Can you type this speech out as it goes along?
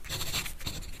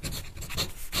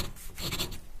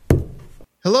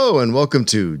Hello and welcome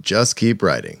to Just Keep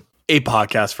Writing, a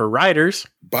podcast for writers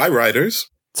by writers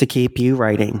to keep you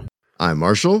writing. I'm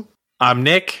Marshall. I'm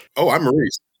Nick. Oh, I'm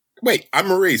Maurice. Wait, I'm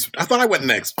Maurice. I thought I went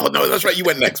next. Oh no, that's right. You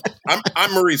went next.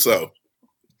 I'm Maurice.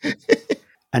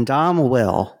 And I'm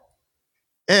Will.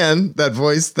 And that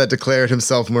voice that declared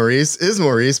himself Maurice is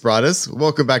Maurice Broaddus.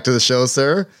 Welcome back to the show,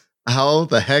 sir. How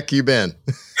the heck you been?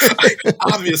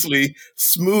 Obviously,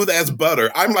 smooth as butter.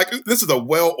 I'm like, this is a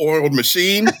well-oiled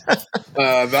machine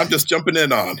that I'm just jumping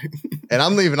in on. And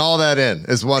I'm leaving all that in.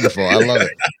 It's wonderful. I love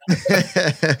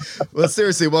it. Well,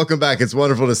 seriously, welcome back. It's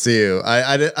wonderful to see you.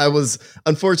 I was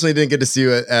unfortunately didn't get to see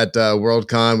you at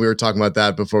Worldcon. We were talking about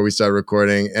that before we started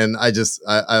recording, and I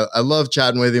love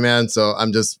chatting with you, man. So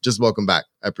I'm just welcome back.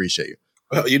 I appreciate you.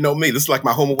 Well, you know me. This is like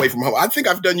my home away from home. I think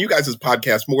I've done you guys'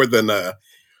 podcast more than.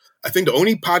 I think the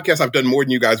only podcast I've done more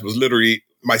than you guys was literally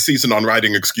my season on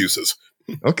writing excuses.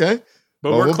 Okay,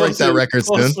 but we'll break that record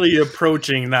closely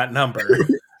approaching that number.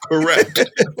 Correct.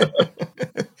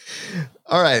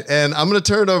 All right, and I'm going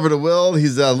to turn it over to Will.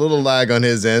 He's a little lag on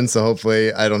his end, so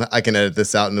hopefully I can edit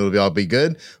this out and it'll all be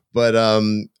good. But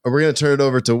we're going to turn it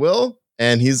over to Will,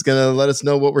 and he's going to let us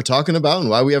know what we're talking about and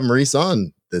why we have Maurice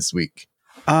on this week.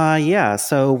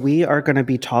 So we are going to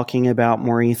be talking about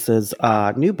Maurice's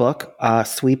new book,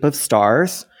 Sweep of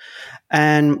Stars.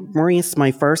 And Maurice,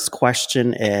 my first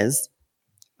question is,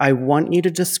 I want you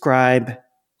to describe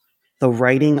the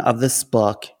writing of this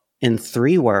book in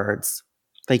 3 words.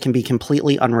 They can be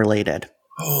completely unrelated.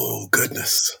 Oh,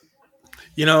 goodness.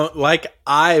 You know, like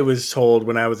I was told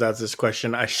when I was asked this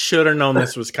question, I should have known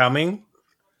this was coming.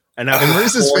 And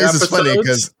Maurice's face is funny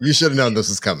because you should have known this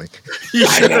was coming. You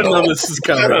should have known this was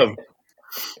coming.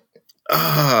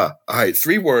 All right,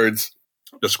 3 words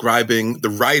describing the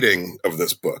writing of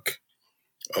this book.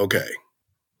 Okay.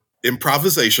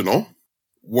 Improvisational,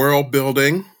 world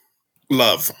building,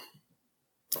 love.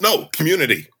 No,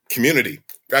 community.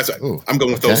 That's right. Ooh, I'm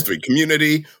going with those 3.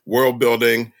 Community, world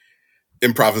building,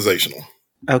 improvisational.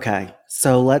 Okay.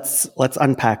 So let's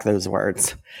unpack those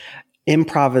words.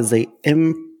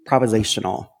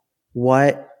 Improvisational.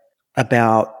 What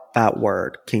about that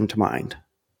word came to mind?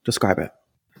 Describe it.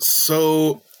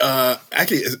 So,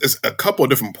 actually, it's a couple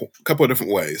of different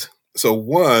ways. So,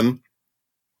 one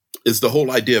is the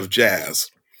whole idea of jazz.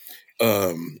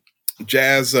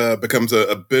 Jazz becomes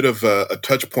a bit of a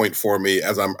touch point for me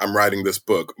as I'm writing this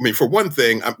book. I mean, for one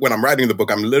thing, when I'm writing the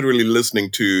book, I'm literally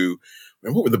listening to,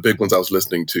 what were the big ones I was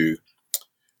listening to?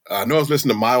 I know I was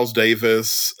listening to Miles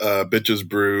Davis, Bitches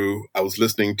Brew. I was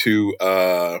listening to,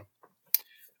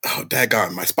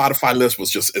 daggone, my Spotify list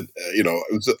was just, it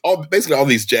was basically all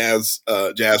these jazz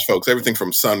folks, everything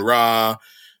from Sun Ra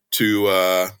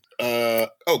to,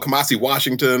 Kamasi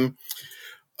Washington.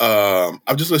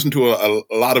 I've just listened to a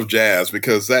lot of jazz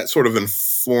because that sort of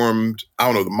informed,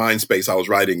 the mind space I was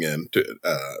writing in.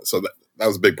 So that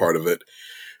was a big part of it.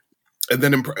 And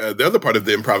then the other part of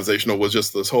the improvisational was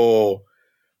just this whole,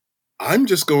 I'm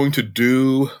just going to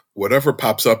do whatever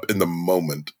pops up in the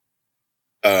moment.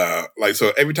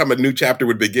 So every time a new chapter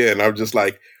would begin, I was just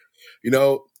like,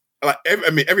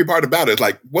 every part about it is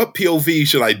like, what POV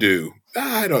should I do?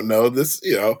 I don't know this,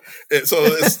 So it's,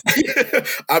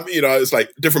 it's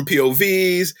like different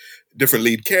POVs, different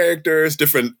lead characters,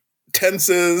 different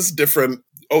tenses, different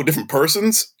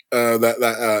persons. In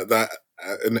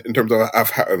terms of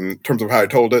how I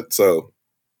told it. So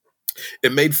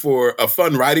it made for a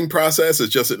fun writing process.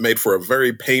 It's just, it made for a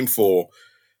very painful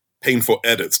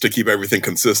edits to keep everything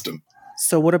consistent.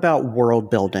 So what about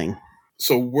world building?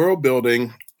 So world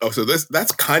building. So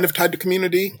that's kind of tied to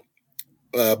community.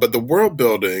 But the world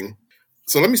building.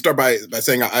 So let me start by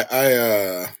saying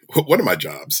I one of my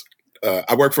jobs.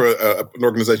 I work for an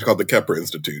organization called the Kepler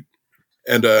Institute,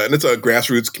 and it's a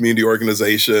grassroots community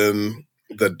organization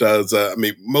that does.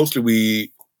 Mostly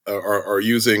we are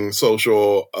using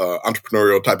social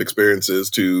entrepreneurial type experiences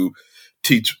to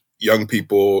teach young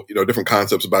people, different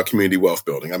concepts about community wealth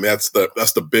building. I mean, that's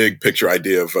the big picture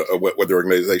idea of what the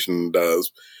organization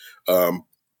does.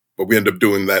 But we end up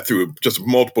doing that through just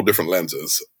multiple different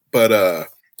lenses. But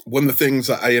one of the things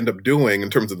I end up doing in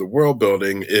terms of the world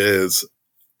building is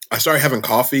I started having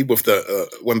coffee with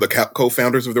one of the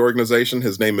co-founders of the organization.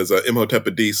 His name is Imhotep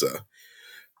Adisa.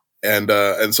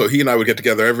 And so he and I would get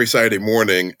together every Saturday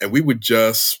morning, and we would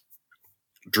just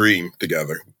dream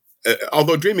together.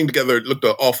 Although dreaming together looked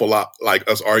an awful lot like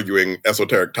us arguing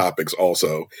esoteric topics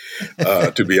also,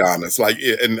 to be honest. So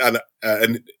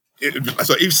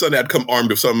each Sunday I'd come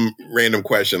armed with some random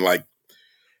question like,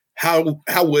 how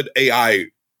would AI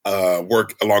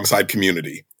work alongside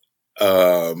community?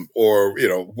 Or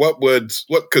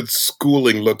what could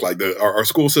schooling look like? Our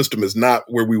school system is not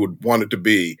where we would want it to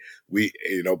be.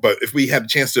 But if we had a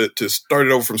chance to start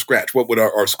it over from scratch, what would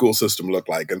our school system look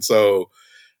like? And so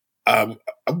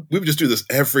we would just do this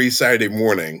every Saturday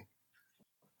morning,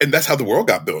 and that's how the world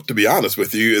got built. To be honest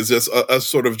with you, is just us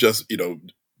sort of just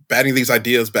batting these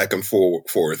ideas back and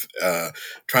forth,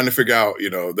 trying to figure out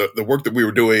the work that we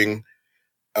were doing.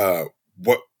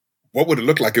 What would it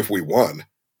look like if we won?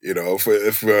 What's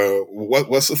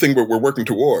the thing we're working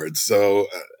towards? So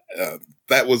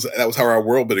that was how our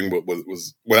world building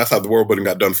was. Well, that's how the world building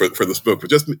got done for this book. But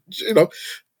just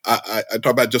I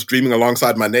talk about just dreaming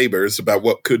alongside my neighbors about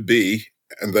what could be,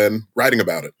 and then writing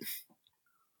about it.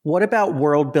 What about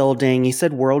world building? You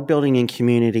said world building and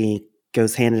community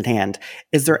goes hand in hand.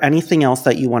 Is there anything else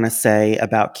that you want to say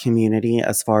about community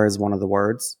as far as one of the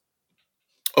words?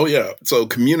 Oh yeah, so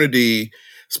community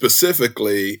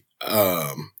specifically.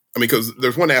 Because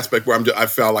there's one aspect where I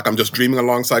felt like I'm just dreaming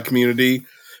alongside community,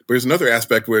 but there's another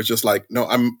aspect where it's just like, no,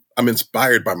 I'm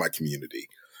inspired by my community.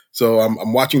 So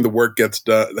I'm watching the work gets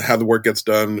done, how the work gets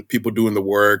done, people doing the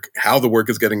work, how the work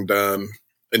is getting done,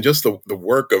 and just the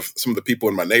work of some of the people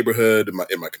in my neighborhood, in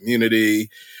my community.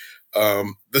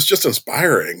 That's just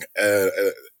inspiring.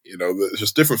 There's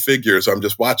just different figures. I'm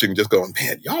just watching, just going,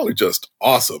 man, y'all are just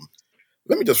awesome.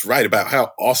 Let me just write about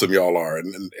how awesome y'all are,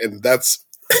 and that's.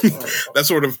 That's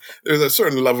sort of, there's a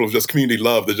certain level of just community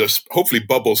love that just hopefully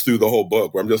bubbles through the whole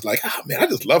book, where I'm just like, oh man, I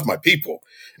just love my people.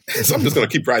 So I'm just going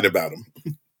to keep writing about them.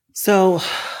 So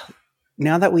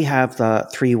now that we have the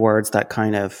 3 words that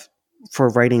kind of for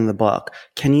writing the book,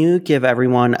 can you give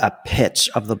everyone a pitch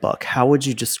of the book? How would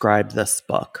you describe this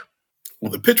book?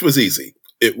 Well, the pitch was easy.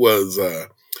 It was,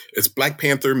 it's Black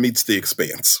Panther meets The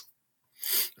Expanse.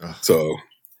 Oh. So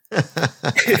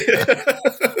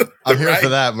I'm here for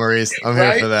that, Maurice. I'm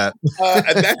here for that.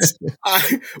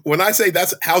 And when I say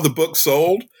that's how the book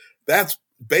sold, that's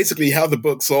basically how the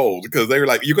book sold, because they were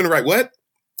like, "You're going to write what?"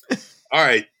 All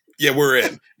right, yeah, we're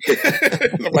in.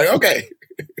 I'm like, okay.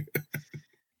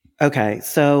 Okay,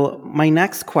 so my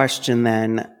next question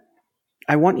then,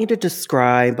 I want you to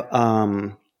describe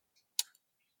the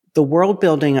world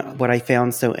building. What I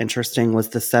found so interesting was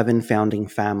the 7 founding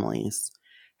families.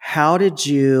 How did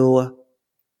you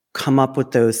come up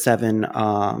with those 7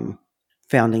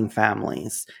 founding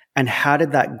families, and how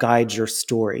did that guide your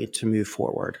story to move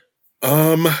forward?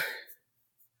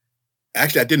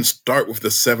 Actually, I didn't start with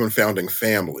the 7 founding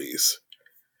families.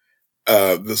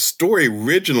 The story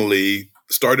originally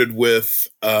started with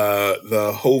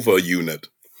the HOVA unit,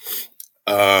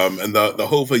 and the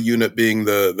HOVA unit being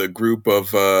the group of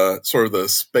sort of the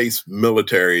space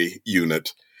military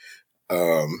unit.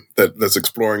 That's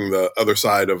exploring the other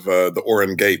side of the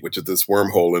Oran Gate, which is this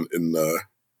wormhole in the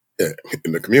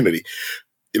community.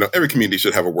 Every community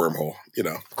should have a wormhole.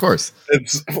 Of course,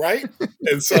 it's right.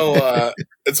 And so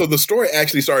the story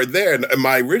actually started there. And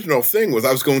my original thing was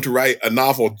I was going to write a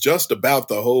novel just about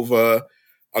the HOVA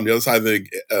on the other side of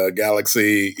the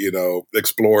galaxy.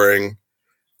 Exploring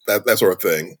that sort of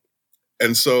thing.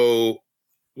 And so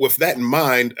with that in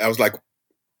mind, I was like,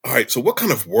 all right, so what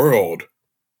kind of world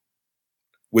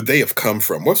would they have come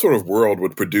from? What sort of world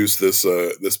would produce this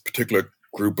particular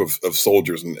group of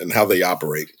soldiers and how they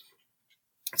operate?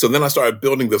 So then I started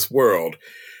building this world,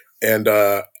 and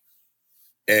I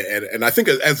think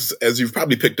as you've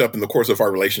probably picked up in the course of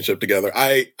our relationship together,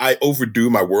 I overdo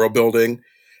my world building.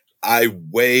 I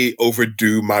way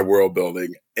overdo my world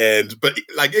building, but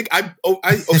I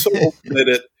also overdid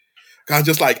it. God,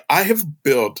 just like I have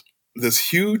built this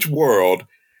huge world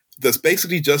that's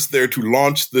basically just there to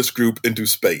launch this group into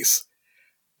space.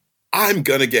 I'm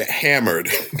going to get hammered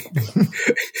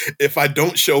if I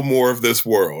don't show more of this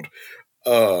world.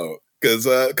 Because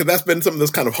that's been something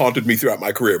that's kind of haunted me throughout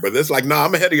my career. But it's like, nah,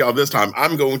 I'm ahead of y'all this time.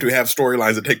 I'm going to have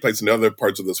storylines that take place in other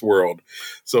parts of this world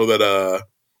so that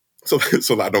so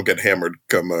that I don't get hammered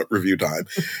come review time.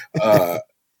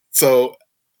 So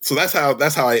that's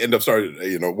how I end up started,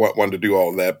 wanting to do all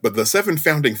of that. But the 7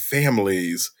 founding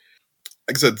families,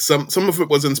 like I said, some of it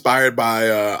was inspired by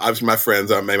obviously my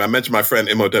friends. I mentioned my friend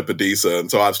Imhotep Adisa,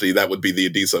 and so obviously that would be the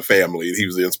Adisa family. He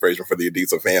was the inspiration for the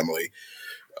Adisa family.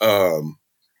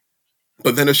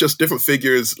 But then it's just different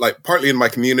figures, like partly in my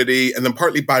community and then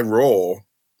partly by role,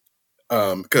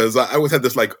 because I always had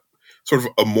this like sort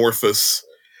of amorphous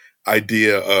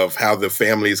idea of how the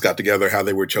families got together, how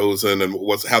they were chosen, and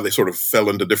how they sort of fell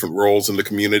into different roles in the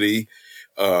community.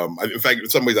 In fact, in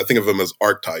some ways, I think of them as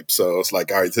archetypes. So it's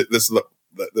like, all right, this is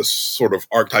this sort of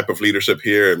archetype of leadership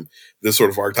here, and this sort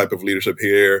of archetype of leadership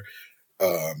here,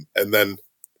 and then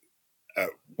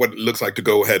what it looks like to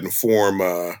go ahead and form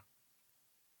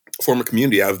form a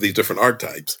community out of these different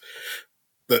archetypes.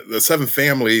 The seven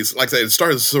families, like I said, it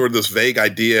started as sort of this vague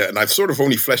idea, and I've sort of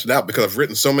only fleshed it out because I've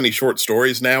written so many short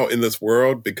stories now in this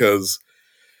world, because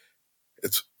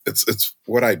it's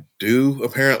what I do,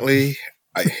 apparently.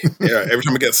 Every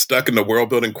time I get stuck in the world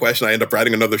building question, I end up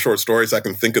writing another short story so I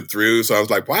can think it through. So I was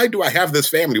like, why do I have this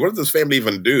family? What does this family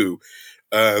even do?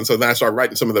 And so then I started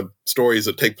writing some of the stories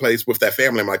that take place with that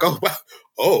family. I'm like,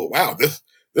 oh wow,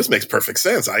 this makes perfect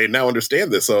sense. I now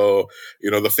understand this. So,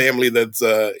 the family that's,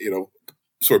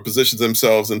 sort of positions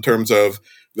themselves in terms of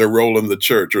their role in the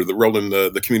church or the role in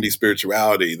the community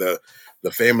spirituality, the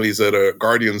families that are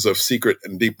guardians of secret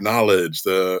and deep knowledge,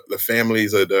 the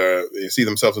families that see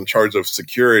themselves in charge of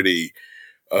security.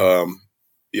 So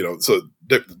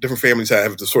different families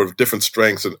have the sort of different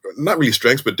strengths, and not really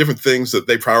strengths, but different things that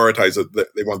they prioritize that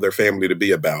they want their family to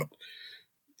be about.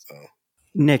 So.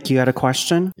 Nick, you had a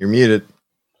question? You're muted.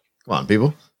 Come on,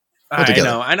 people.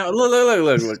 I know.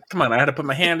 Look. Come on, I had to put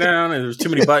my hand down, and there was too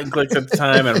many button clicks at the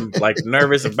time, and I'm like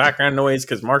nervous of background noise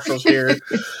because Marshall's here.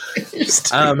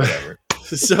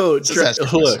 So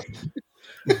look,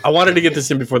 I wanted to get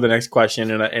this in before the next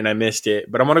question, and I missed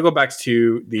it, but I want to go back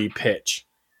to the pitch.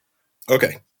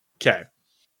 Okay. The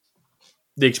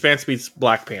Expanse meets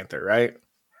Black Panther, right?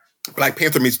 Black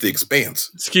Panther meets The Expanse.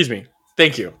 Excuse me.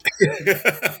 Thank you.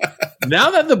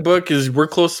 Now that the book we're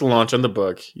close to launch on the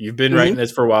book. You've been writing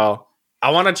this for a while.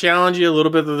 I want to challenge you a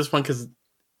little bit with this one, because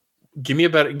give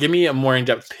me a more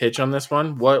in-depth pitch on this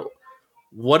one.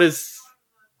 What is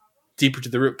deeper to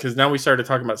the root? Because now we started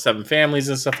talking about seven families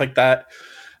and stuff like that.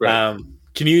 Right.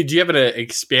 Do you have an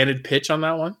expanded pitch on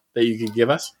that one that you could give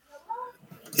us?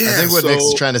 Yeah, I think what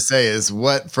Nick's trying to say is,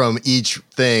 what from each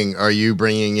thing are you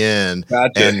bringing in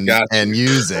and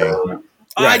using?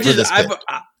 Right.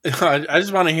 I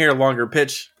just want to hear a longer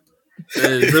pitch.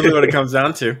 Is really what it comes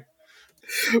down to.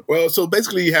 Well, so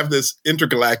basically you have this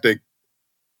intergalactic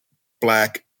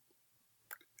Black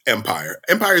empire.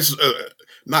 Empire is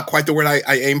not quite the word I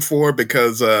aim for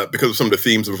because of some of the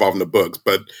themes involved in the books,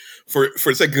 but for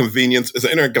the sake of convenience, it's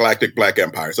an intergalactic Black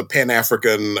empire. It's a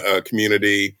Pan-African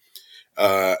community,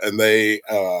 and they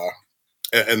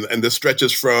and this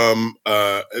stretches from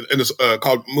and it's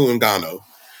called Muungano.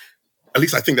 At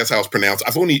least I think that's how it's pronounced.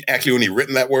 I've only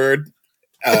written that word.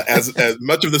 As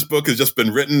much of this book has just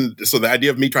been written, so the idea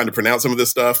of me trying to pronounce some of this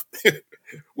stuff,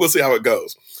 we'll see how it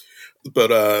goes.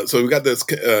 But so we got this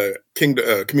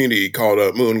community called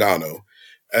Muungano,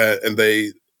 and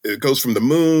it goes from the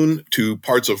moon to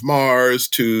parts of Mars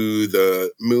to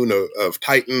the moon of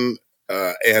Titan,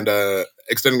 and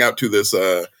extending out to this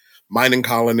mining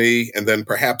colony, and then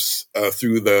perhaps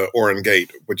through the Oran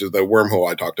Gate, which is the wormhole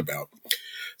I talked about.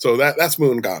 So that's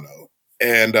Muungano,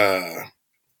 and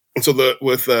so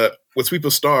with Sweep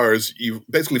of Stars, you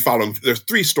basically follow. There's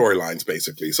three storylines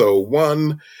basically. So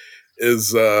one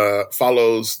is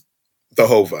follows the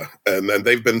Hova, and then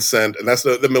they've been sent, and that's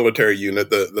the military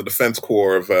unit, the defense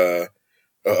corps of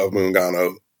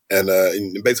Muungano, and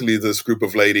basically this group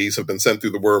of ladies have been sent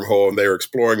through the wormhole, and they are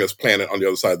exploring this planet on the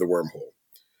other side of the wormhole.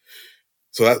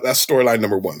 So that's storyline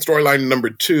number one. Storyline number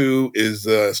two is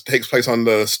takes place on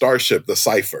the starship, the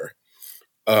Cypher.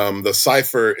 The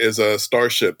Cypher is a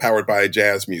starship powered by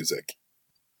jazz music,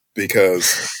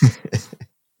 because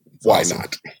why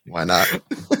not? Why not?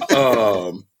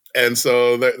 And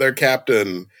so their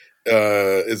captain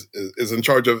is in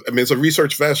charge of. I mean, it's a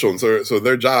research vessel, and so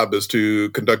their job is to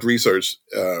conduct research.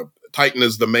 Titan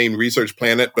is the main research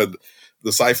planet, but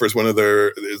the Cypher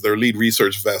is their lead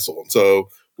research vessel. So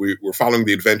we're following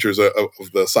the adventures of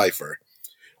the Cypher.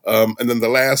 And then the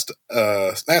last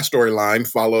storyline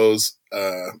follows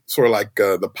sort of like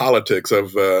the politics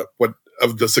of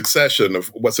the succession, of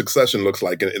what succession looks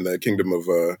like in the kingdom of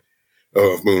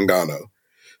Muungano.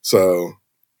 So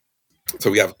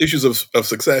we have issues of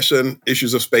succession,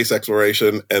 issues of space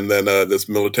exploration, and then this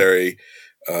military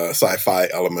sci-fi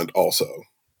element also.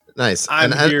 Nice.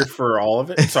 I'm here for all of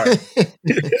it. Sorry.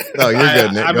 No, you're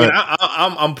good, Nick.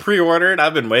 I'm pre-ordered.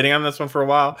 I've been waiting on this one for a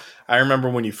while. I remember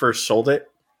when you first sold it.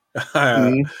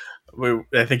 I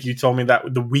think you told me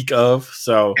that the week of.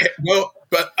 So well,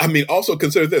 but I mean, also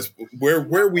consider this: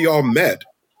 where we all met,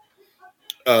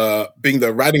 being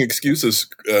the Writing Excuses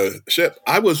ship.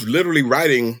 I was literally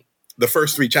writing the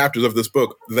first 3 chapters of this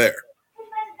book there.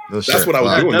 That's what I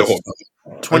was doing the whole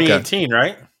time. 2018,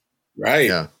 right? Right.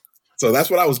 Yeah. So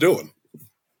that's what I was doing.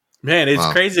 Man, it's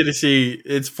crazy to see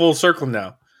it's full circle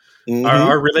now. Mm-hmm.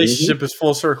 Our relationship is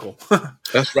full circle.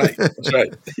 That's right. That's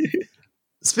right.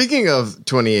 Speaking of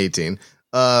 2018,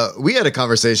 we had a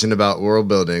conversation about world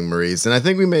building, Maurice, and I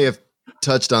think we may have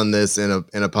touched on this in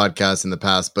a podcast in the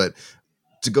past, but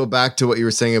to go back to what you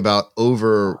were saying about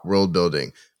over world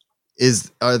building,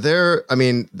 I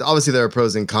mean, obviously there are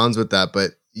pros and cons with that,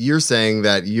 but you're saying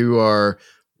that you are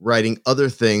writing other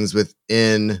things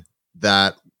within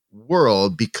that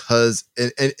world because,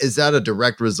 and is that a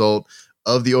direct result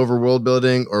of the over world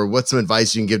building, or what's some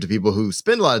advice you can give to people who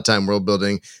spend a lot of time world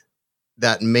building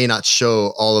that may not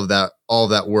show all of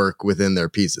that work within their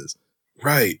pieces?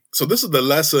 Right. So this is the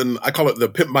lesson, I call it the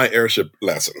Pimp My Airship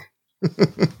lesson.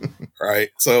 Right.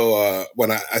 So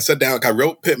when I sat down, I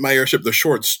wrote Pimp My Airship, the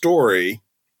short story,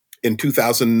 in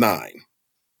 2009.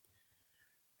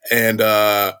 And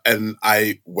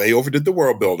I way overdid the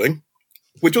world building,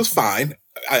 which was fine.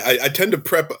 I tend to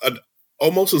prep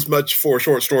almost as much for a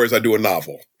short story as I do a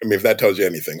novel. I mean, if that tells you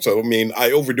anything. So, I mean,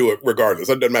 I overdo it regardless.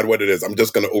 It doesn't matter what it is. I'm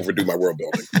just going to overdo my world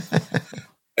building.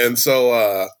 And so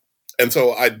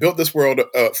I built this world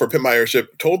for Pimp My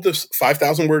Airship, told this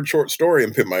 5,000 word short story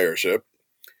in Pimp My Airship.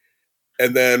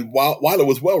 And then while it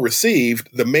was well received,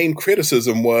 the main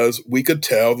criticism was we could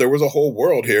tell there was a whole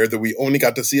world here that we only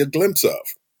got to see a glimpse of.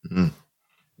 Mm-hmm.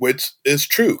 Which is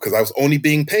true, because I was only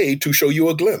being paid to show you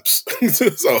a glimpse.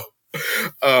 So,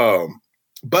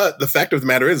 but the fact of the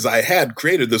matter is I had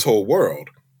created this whole world.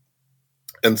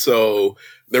 And so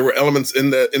there were elements in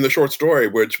the short story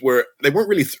they weren't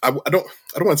really, I don't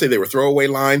want to say they were throwaway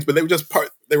lines, but they were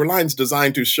they were lines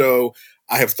designed to show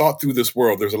I have thought through this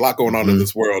world. There's a lot going on in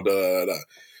this world.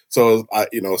 So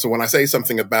so when I say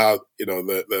something about,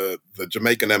 the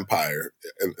Jamaican Empire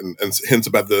and hints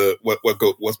about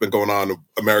what's been going on,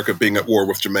 America being at war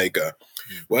with Jamaica,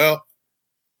 well,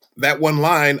 that one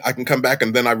line I can come back,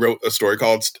 and then I wrote a story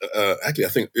called, actually I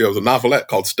think it was a novelette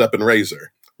called Step and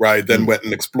Razor, where I then went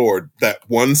and explored that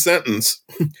one sentence.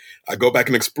 I go back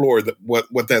and explore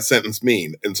what that sentence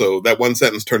mean, and so that one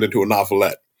sentence turned into a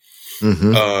novelette.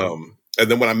 Mm-hmm. And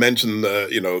then when I mentioned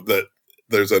that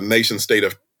there's a nation state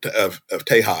of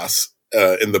Tejas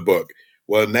in the book.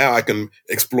 Well, now I can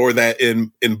explore that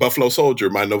in Buffalo Soldier,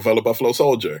 my novella Buffalo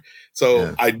Soldier.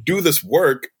 So I do this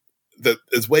work that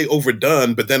is way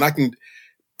overdone, but then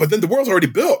the world's already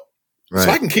built. Right.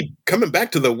 So I can keep coming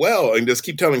back to the well and just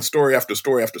keep telling story after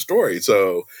story after story.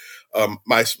 So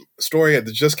my story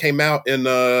that just came out in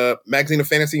Magazine of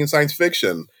Fantasy and Science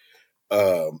Fiction,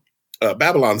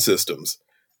 Babylon Systems.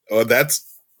 That's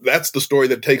the story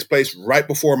that takes place right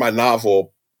before my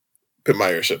novel, Pimp My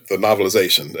Airship, the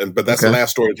novelization. But that's the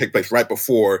last story to take place right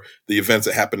before the events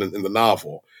that happen in the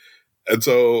novel. And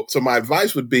so my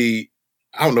advice would be,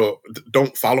 I don't know,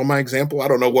 don't follow my example. I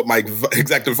don't know what my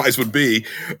exact advice would be,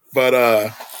 but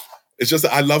it's just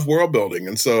that I love world building.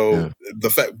 And so the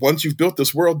fact, once you've built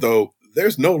this world, though,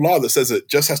 there's no law that says it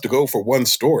just has to go for one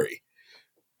story.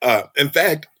 In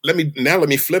fact, let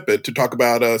me flip it to talk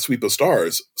about Sweep of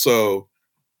Stars. So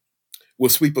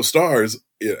with Sweep of Stars,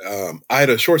 I had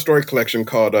a short story collection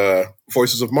called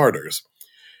Voices of Martyrs.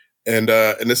 And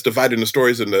it's divided into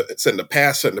stories set in the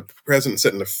past, set in the present,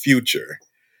 set in the future.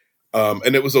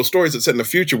 And it was those stories that set in the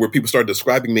future where people started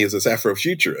describing me as this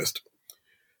Afrofuturist.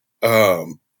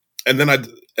 And then I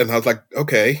was like,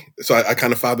 okay. So I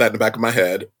kind of filed that in the back of my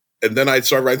head. And then I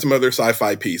started writing some other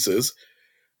sci-fi pieces.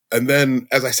 And then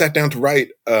as I sat down to write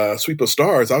Sweep of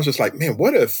Stars, I was just like, man,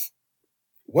 what if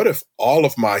all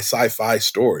of my sci-fi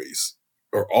stories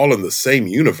are all in the same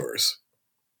universe?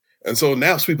 And so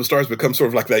now Sweep of Stars becomes sort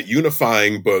of like that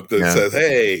unifying book that says,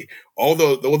 hey, all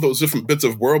those different bits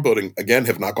of world building, again,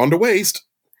 have not gone to waste.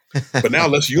 But now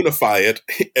let's unify it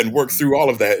and work through all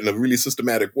of that in a really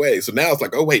systematic way. So now it's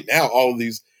like, oh, wait, now all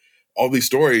these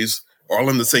stories are all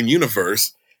in the same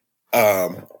universe,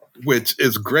 which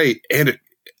is great. And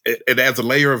it adds a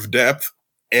layer of depth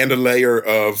and a layer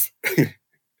of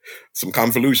some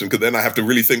convolution, because then I have to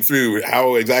really think through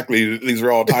how exactly these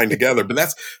are all tying together. But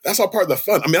that's all part of the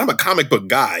fun. I mean, I'm a comic book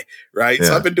guy, right? Yeah.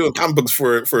 So I've been doing comic books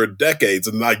for decades,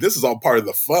 and like this is all part of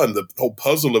the fun, the whole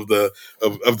puzzle of the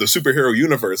superhero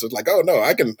universe. It's like, oh no,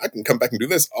 I can come back and do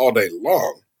this all day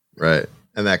long, right?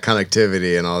 And that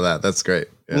connectivity and all that. That's great.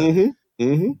 Yeah. Mm-hmm.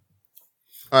 Mm-hmm.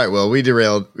 All right. Well, we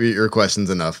derailed your questions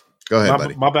enough. Go ahead,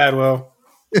 buddy. My bad, Will.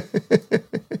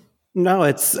 No,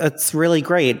 it's really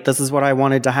great. This is what I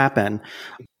wanted to happen.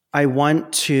 I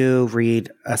want to read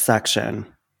a section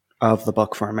of the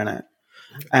book for a minute.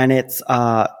 And it's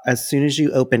as soon as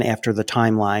you open after the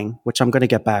timeline, which I'm going to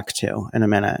get back to in a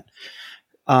minute.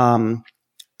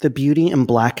 The beauty in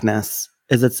blackness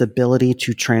is its ability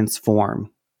to transform.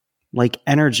 Like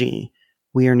energy,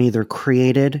 we are neither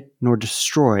created nor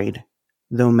destroyed,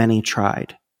 though many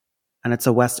tried. And it's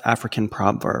a West African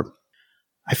proverb.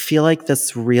 I feel like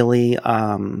this really,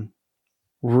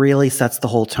 really sets the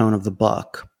whole tone of the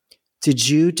book. Did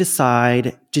you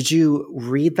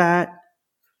read that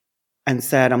and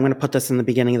said, I'm going to put this in the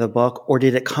beginning of the book? Or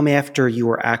did it come after you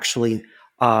were actually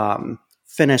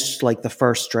finished like the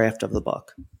first draft of the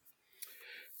book?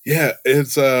 Yeah,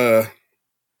 it's one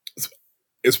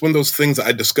of those things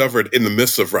I discovered in the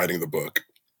midst of writing the book,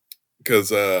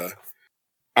 because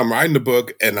I'm writing the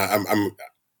book and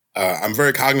I'm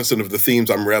very cognizant of the themes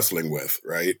I'm wrestling with,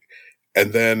 right?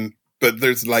 And then, but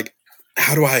there's like,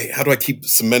 how do I keep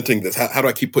cementing this? How do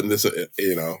I keep putting this,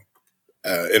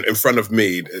 in front of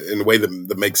me in a way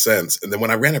that makes sense? And then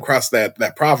when I ran across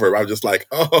that proverb, I was just like,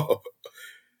 oh,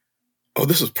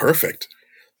 this is perfect.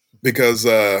 Because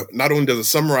not only does it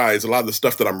summarize a lot of the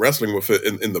stuff that I'm wrestling with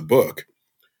in the book,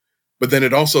 but then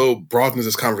it also broadens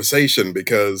this conversation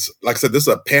because, like I said, this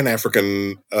is a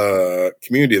Pan-African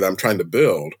community that I'm trying to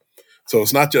build. So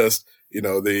it's not just,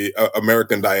 the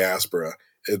American diaspora.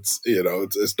 It's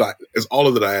all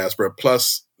of the diaspora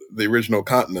plus the original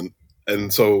continent.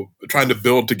 And so trying to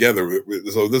build together.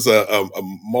 So this is a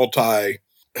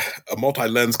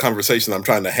multi-lens conversation I'm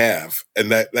trying to have.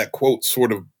 And that quote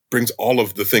sort of brings all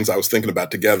of the things I was thinking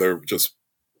about together just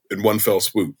in one fell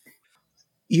swoop.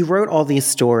 You wrote all these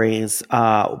stories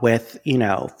with,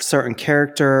 certain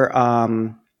character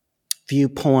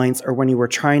viewpoints, or when you were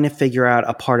trying to figure out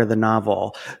a part of the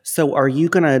novel. So are you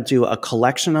going to do a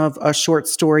collection of short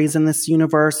stories in this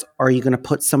universe? Are you going to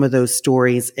put some of those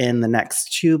stories in the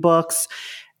next 2 books?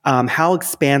 How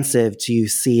expansive do you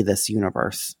see this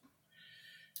universe?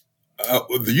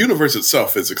 The universe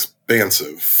itself is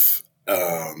expansive.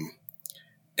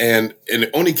 And it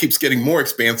only keeps getting more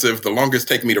expansive the longer it's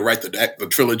taken me to write the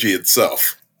trilogy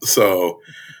itself. So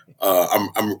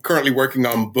I'm currently working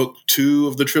on book 2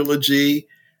 of the trilogy,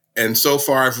 and so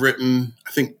far I've written,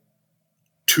 I think,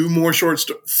 3 more short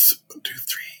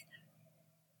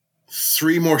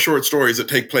stories that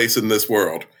take place in this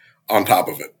world on top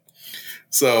of it.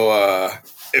 So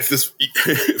if this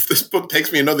book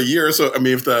takes me another year or so,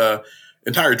 if the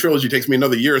entire trilogy takes me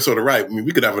another year or so to write,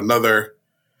 we could have another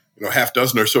half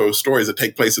dozen or so stories that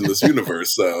take place in this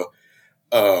universe. So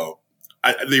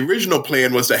the original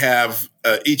plan was to have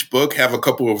each book have a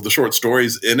couple of the short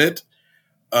stories in it.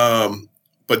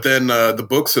 But then the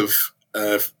books have,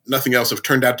 if nothing else, have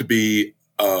turned out to be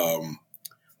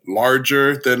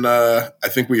larger than I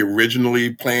think we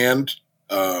originally planned.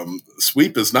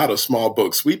 Sweep is not a small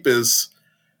book. Sweep is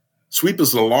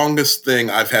the longest thing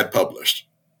I've had published.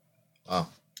 Wow.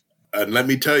 And let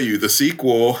me tell you, the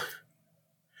sequel,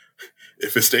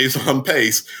 if it stays on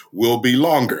pace, will be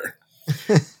longer.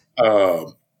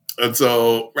 And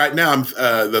so right now,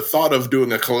 the thought of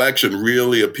doing a collection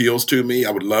really appeals to me.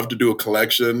 I would love to do a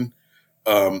collection.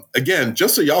 Again,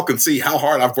 just so y'all can see how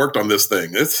hard I've worked on this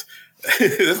thing. This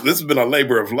has been a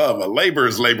labor of love, a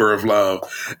labor's labor of love.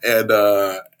 And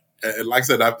like I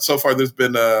said, so far there's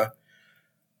been, I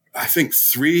think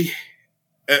 3.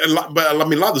 But a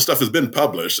lot of the stuff has been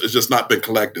published. It's just not been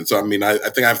collected. So, I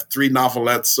think I have 3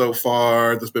 novelettes so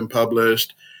far that's been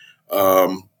published.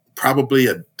 Probably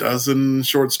a dozen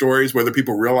short stories, whether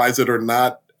people realize it or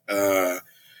not, are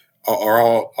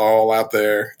all out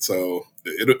there. So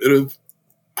it'll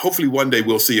hopefully one day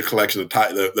we'll see a collection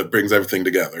that brings everything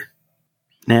together.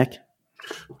 Nick?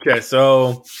 Okay,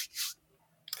 so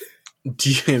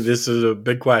this is a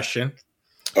big question.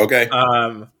 Okay.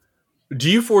 Do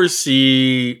you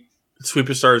foresee Sweep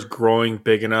of Stars growing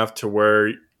big enough to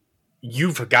where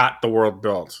you've got the world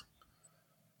built?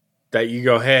 That you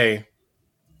go, hey,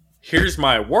 here's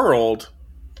my world.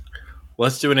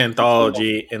 Let's do an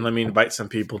anthology, and let me invite some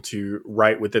people to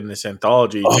write within this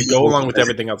anthology to go along with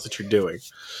everything else that you're doing.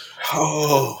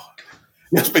 Oh,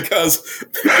 yes, because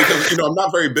I'm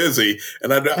not very busy,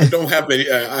 and I don't have any.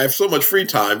 I have so much free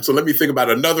time, so let me think about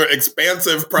another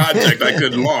expansive project I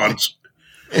could launch.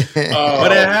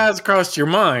 But it has crossed your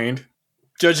mind,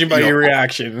 judging by your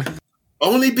reaction.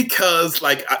 Only because,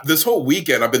 this whole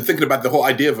weekend, I've been thinking about the whole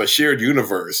idea of a shared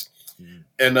universe,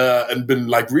 and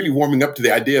been really warming up to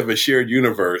the idea of a shared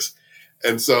universe.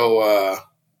 And so,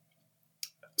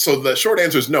 the short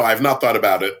answer is no. I've not thought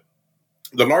about it.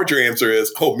 The larger answer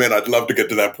is, oh man, I'd love to get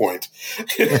to that point.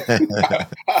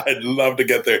 I'd love to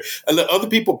get there and let other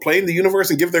people play in the universe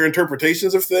and give their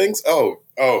interpretations of things.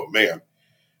 Oh man.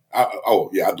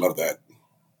 I'd love that.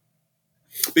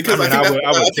 Because I would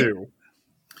too.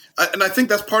 And I think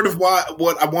that's part of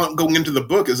what I want going into the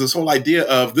book is this whole idea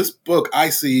of this book I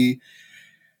see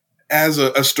as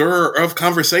a stirrer of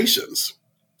conversations.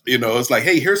 It's like,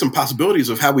 hey, here's some possibilities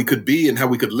of how we could be and how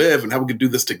we could live and how we could do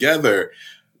this together.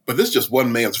 But this is just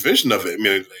one man's vision of it.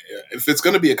 If it's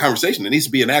going to be a conversation, it needs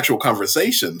to be an actual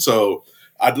conversation. So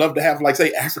I'd love to have,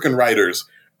 say, African writers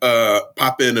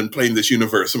pop in and play in this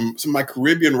universe. Some of my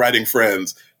Caribbean writing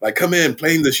friends like, come in,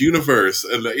 play in this universe.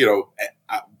 And,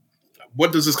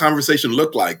 what does this conversation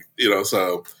look like?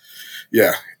 So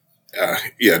yeah.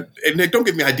 Yeah. And Nick, don't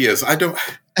give me ideas. I don't,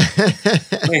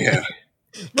 man.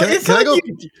 It's like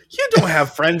you don't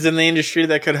have friends in the industry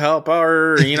that could help,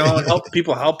 or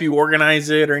help you organize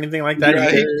it or anything like that.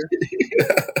 Right.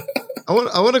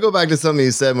 I want to go back to something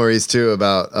you said, Maurice, too,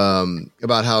 about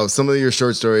how some of your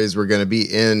short stories were going to be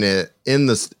in the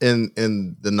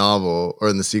novel or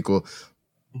in the sequel,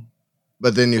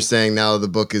 but then you're saying now the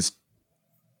book is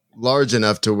large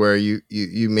enough to where you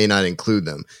may not include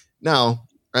them. Now,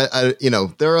 I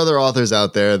there are other authors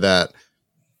out there that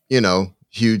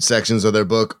huge sections of their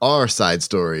book are side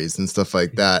stories and stuff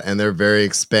like that, and they're very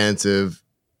expansive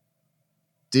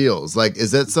deals. Like,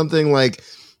 is that something like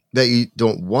that you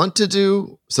don't want to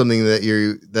do? Something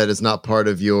that is not part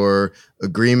of your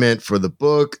agreement for the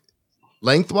book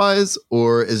lengthwise,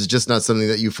 or is it just not something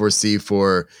that you foresee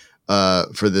for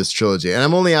this trilogy? And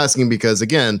I'm only asking because,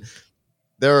 again,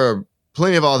 there are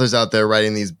plenty of authors out there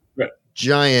writing these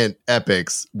giant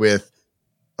epics with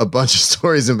a bunch of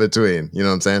stories in between. You know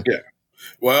what I'm saying? Yeah.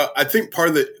 Well, I think part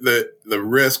of the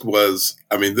risk was,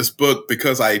 this book,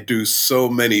 because I do so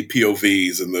many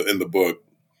POVs in the book,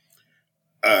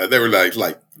 they were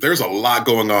like, there's a lot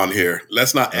going on here.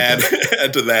 Let's not add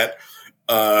to that.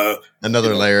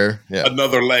 Another layer. Yeah.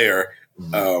 Another layer.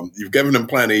 Mm-hmm. You've given them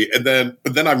plenty.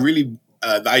 But then I'm really,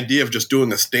 the idea of just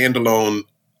doing a standalone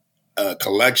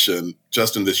collection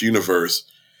just in this universe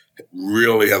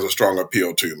really has a strong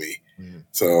appeal to me. Mm-hmm.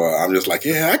 So I'm just like,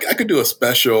 I could do a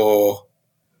special,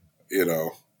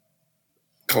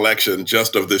 collection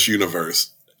just of this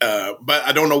universe. But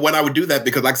I don't know when I would do that,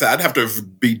 because, like I said, I'd have to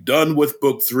be done with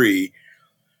book 3.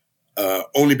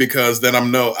 Only because then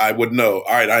I would know,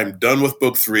 all right, I'm done with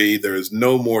book 3. There's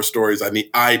no more stories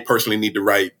I personally need to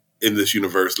write in this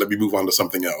universe. Let me move on to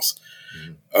something else.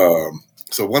 Mm-hmm.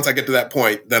 So once I get to that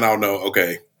point, then I'll know,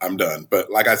 okay, I'm done. But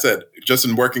like I said, just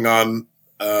in working on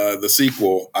the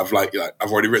sequel, I've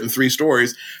already written 3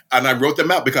 stories, and I wrote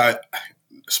them out because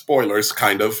spoilers,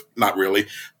 kind of, not really,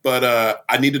 but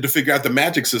I needed to figure out the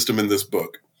magic system in this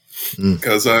book,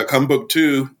 because come book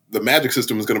 2, the magic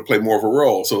system is going to play more of a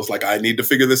role. So it's like, I need to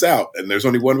figure this out, and there's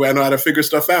only one way I know how to figure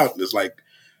stuff out. And it's like,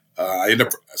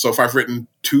 so far I've written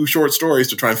 2 short stories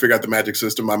to try and figure out the magic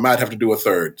system. I might have to do a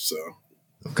 3rd. So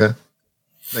okay,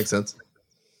 makes sense.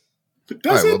 All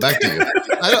right, well, back to you.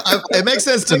 It makes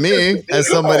sense to me as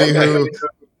somebody who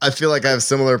I feel like I have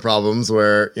similar problems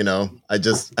where, I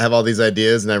have all these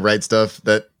ideas and I write stuff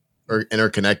that are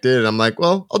interconnected, and I'm like,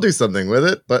 well, I'll do something with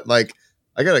it, but like,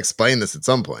 I got to explain this at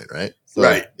some point, right? So,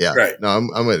 right. Yeah. Right. No,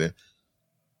 I'm with you.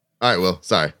 All right, Will,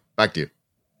 sorry. Back to you.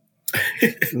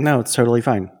 No, it's totally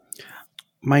fine.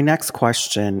 My next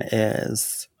question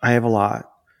is, I have a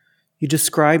lot. You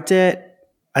described it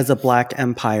as a Black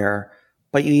empire,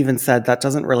 but you even said that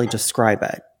doesn't really describe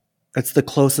it. It's the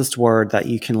closest word that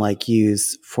you can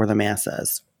use for the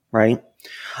masses, right?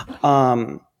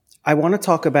 I want to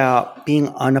talk about being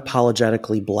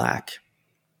unapologetically Black.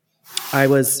 I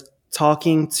was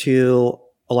talking to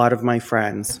a lot of my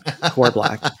friends who are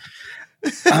Black.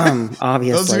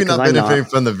 Obviously, those of you not benefiting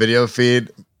from the video feed,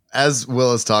 as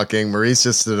Will is talking, Maurice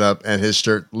just stood up and his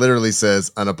shirt literally says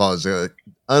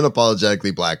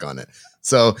unapologetically Black on it.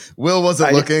 So Will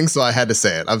wasn't looking, so I had to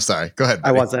say it. I'm sorry. Go ahead,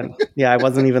 buddy. I wasn't. Yeah, I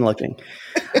wasn't even looking.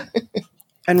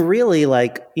 And really,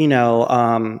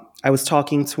 I was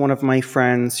talking to one of my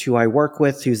friends who I work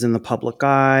with, who's in the public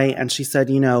eye, and she said,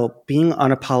 being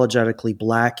unapologetically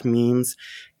Black means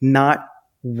not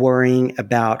worrying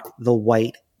about the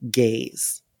white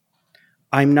gaze.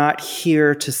 I'm not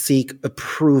here to seek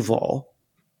approval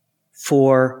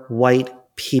for white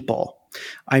people.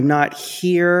 I'm not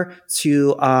here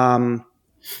to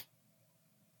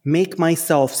make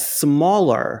myself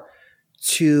smaller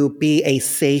to be a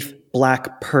safe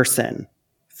Black person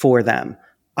for them.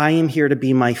 I am here to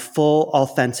be my full,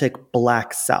 authentic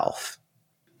Black self.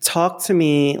 Talk to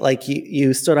me,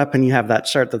 you stood up and you have that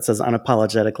shirt that says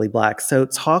unapologetically Black. So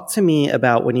talk to me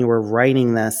about when you were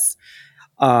writing this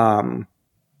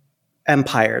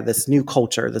empire, this new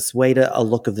culture, this way to a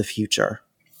look of the future.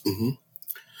 Mm-hmm.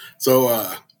 So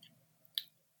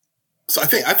I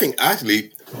think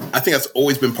that's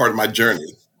always been part of my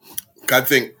journey. I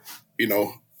think,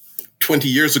 20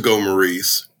 years ago,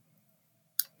 Maurice,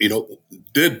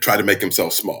 did try to make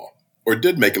himself small, or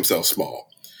did make himself small,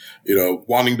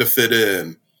 wanting to fit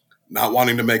in, not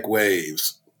wanting to make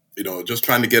waves, just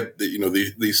trying to get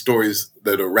these stories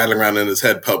that are rattling around in his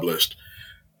head published.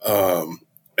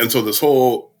 And so this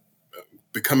whole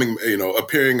becoming,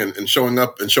 appearing and showing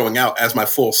up and showing out as my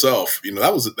full self,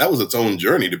 that was its own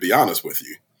journey, to be honest with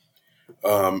you.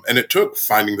 And it took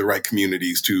finding the right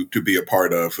communities to be a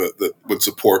part of that would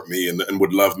support me and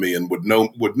would love me and would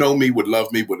know me, would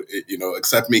love me, would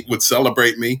accept me, would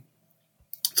celebrate me.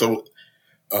 So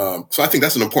I think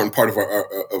that's an important part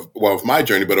of my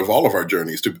journey, but of all of our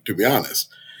journeys, to be honest.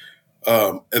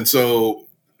 And so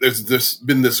there's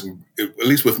been this, at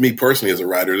least with me personally as a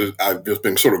writer, I've just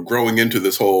been sort of growing into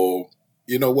this whole,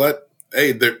 you know what?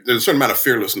 Hey, there's a certain amount of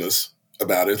fearlessness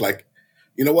about it. It's like,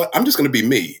 you know what? I'm just going to be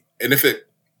me. And if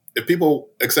people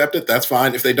accept it, that's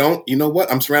fine. If they don't, you know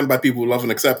what? I'm surrounded by people who love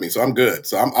and accept me. So I'm good.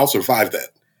 So I'll survive that.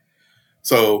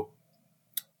 So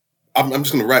I'm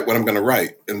just going to write what I'm going to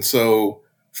write. And so,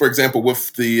 for example,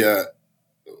 with the,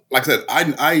 like I said,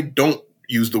 I don't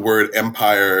use the word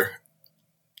empire.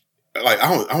 Like,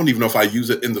 I don't even know if I use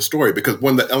it in the story, because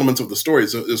one of the elements of the story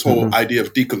is this whole idea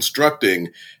of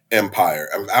deconstructing empire.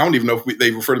 I don't even know if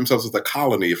they refer to themselves as the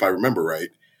colony, if I remember right.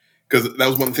 Because that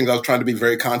was one of the things I was trying to be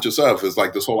very conscious of, is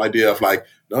like this whole idea of like,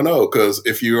 no, because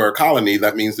if you are a colony,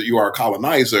 that means that you are a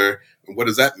colonizer. And what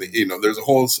does that mean? There's a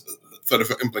whole set of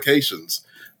implications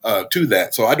to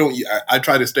that. So I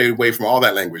try to stay away from all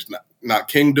that language, not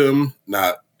kingdom,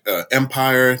 not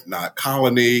empire, not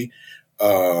colony,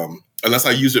 unless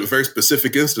I use it in very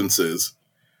specific instances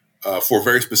for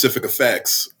very specific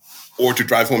effects or to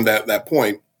drive home that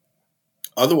point.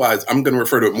 Otherwise, I'm going to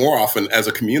refer to it more often as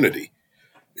a community.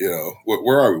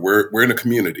 Where are we? We're in a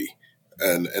community,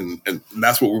 and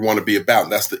that's what we want to be about.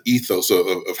 And that's the ethos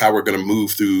of how we're going to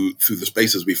move through the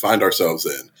spaces we find ourselves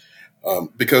in.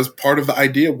 Because part of the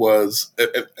idea was,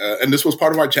 and this was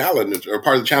part of our challenge, or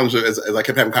part of the challenge as I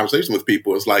kept having conversations with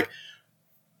people, is like,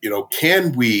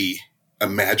 can we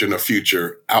imagine a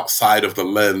future outside of the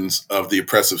lens of the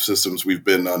oppressive systems we've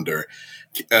been under,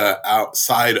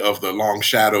 outside of the long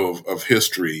shadow of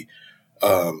history?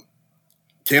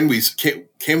 Can we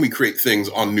create things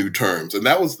on new terms? And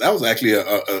that was actually a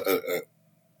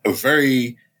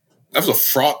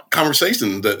fraught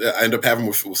conversation that I ended up having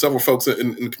with several folks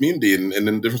in the community and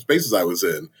in different spaces I was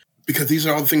in, because these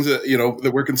are all the things that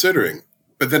that we're considering.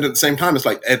 But then at the same time, it's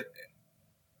like,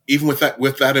 even with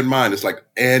that in mind, it's like,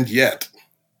 and yet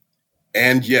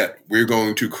we're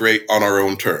going to create on our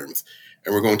own terms,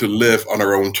 and we're going to live on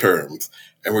our own terms,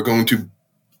 and we're going to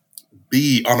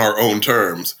be on our own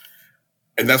terms.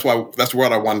 And that's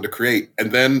what I wanted to create.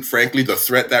 And then, frankly, the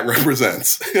threat that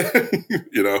represents,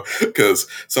 because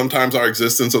sometimes our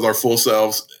existence as our full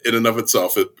selves in and of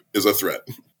itself is a threat.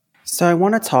 So I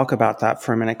want to talk about that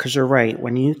for a minute, because you're right.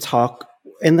 When you talk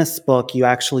in this book, you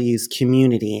actually use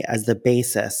community as the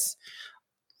basis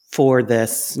for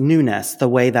this newness, the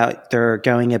way that they're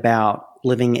going about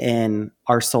living in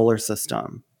our solar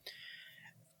system.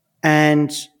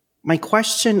 And my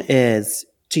question is,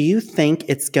 do you think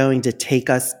it's going to take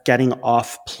us getting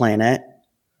off planet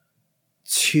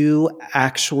to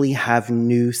actually have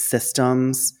new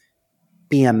systems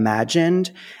be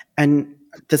imagined? And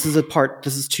this is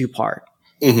two-part.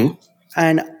 Mm-hmm.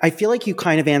 And I feel like you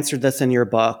kind of answered this in your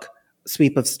book,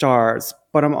 Sweep of Stars,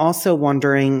 but I'm also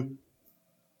wondering,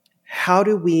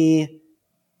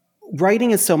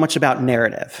 writing is so much about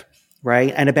narrative,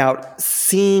 right? And about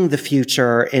seeing the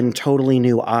future in totally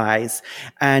new eyes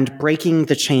and breaking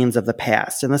the chains of the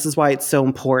past. And this is why it's so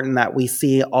important that we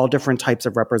see all different types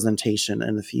of representation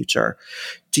in the future.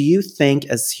 Do you think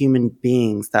as human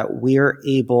beings that we're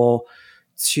able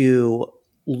to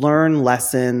learn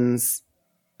lessons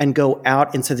and go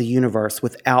out into the universe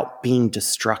without being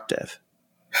destructive?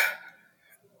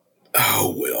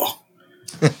 Oh, Will.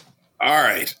 All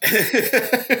right.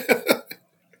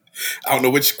 I don't know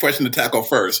which question to tackle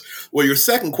first. Well, your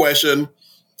second question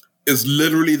is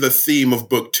literally the theme of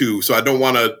book 2. So I don't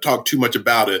want to talk too much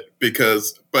about it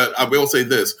but I will say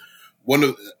this. One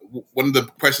of the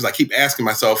questions I keep asking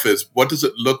myself is, what does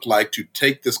it look like to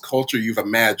take this culture you've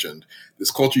imagined,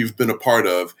 this culture you've been a part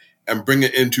of, and bring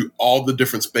it into all the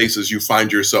different spaces you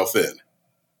find yourself in?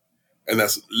 And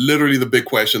that's literally the big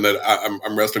question that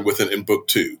I'm wrestling with in book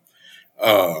 2.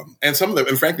 And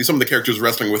frankly, some of the characters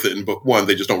wrestling with it in book 1,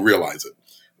 they just don't realize it.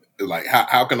 Like,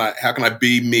 how can I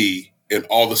be me in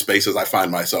all the spaces I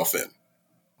find myself in?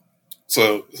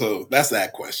 So that's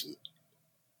that question,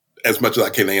 as much as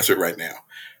I can answer it right now.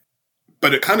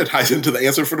 But it kind of ties into the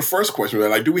answer for the first question.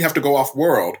 Like, do we have to go off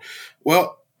world?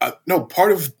 Well, no.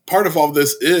 Part of all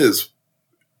this is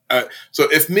so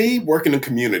if me working in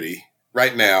community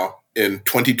right now in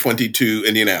 2022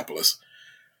 Indianapolis,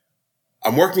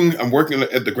 I'm working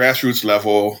at the grassroots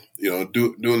level,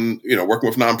 doing working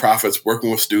with nonprofits,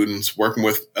 working with students, working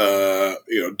with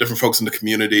different folks in the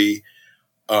community.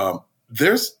 There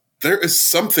is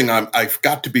something I've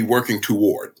got to be working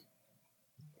toward.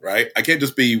 right? I can't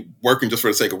just be working just for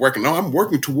the sake of working. No, I'm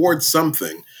working towards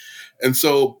something. And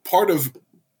so part of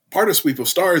Sweep of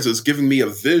Stars is giving me a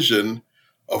vision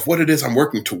of what it is I'm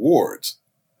working towards,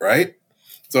 right?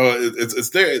 So it's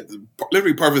there.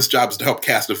 Literally, part of his job is to help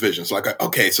cast a vision. So like,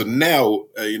 okay, so now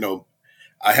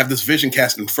I have this vision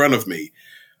cast in front of me.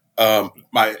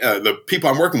 The people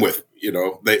I'm working with,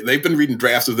 they've been reading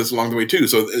drafts of this along the way too.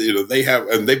 So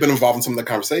they've been involved in some of the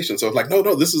conversation. So it's like,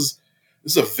 no, this is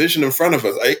a vision in front of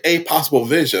us, a possible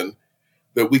vision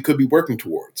that we could be working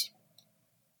towards.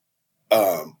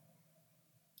 But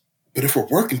if we're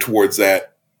working towards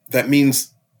that, that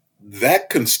means that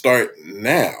can start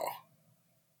now.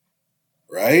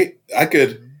 Right? I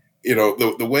could,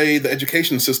 the way the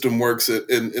education system works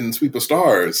in Sweep of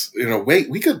Stars,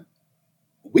 we could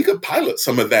pilot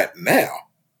some of that now.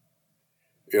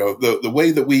 The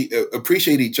way that we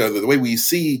appreciate each other, the way we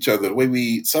see each other, the way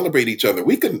we celebrate each other,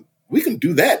 we can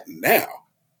do that now.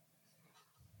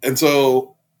 And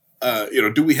so,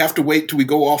 do we have to wait till we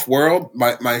go off world?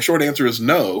 My short answer is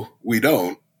no, we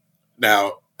don't.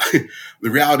 Now, the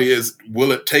reality is,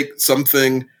 will it take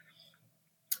something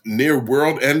near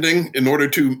world ending in order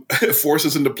to force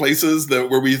us into places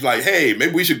where we like, hey,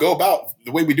 maybe we should go about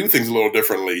the way we do things a little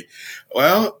differently?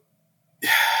 Well,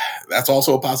 that's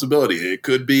also a possibility. It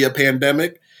could be a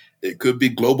pandemic. It could be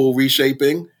global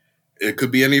reshaping. It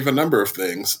could be any of a number of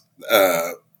things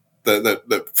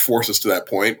that force us to that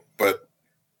point. But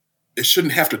it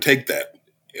shouldn't have to take that.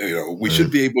 We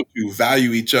should be able to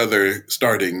value each other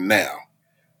starting now,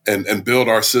 and build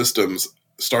our systems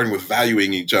starting with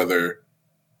valuing each other.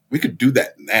 We could do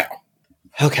that now.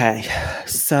 Okay.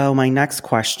 So my next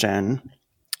question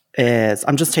is,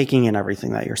 I'm just taking in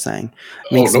everything that you're saying.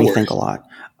 Makes me think a lot.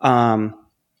 I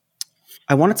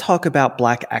want to talk about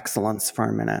Black excellence for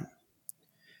a minute,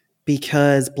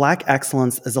 because Black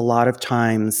excellence is a lot of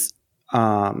times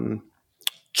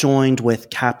joined with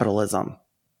capitalism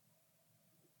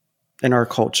in our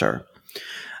culture.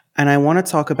 And I want to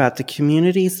talk about the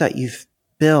communities that you've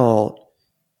built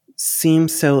seem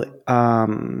so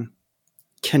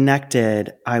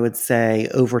connected, I would say,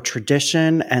 over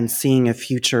tradition and seeing a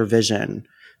future vision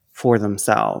for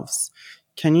themselves.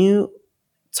 Can you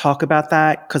talk about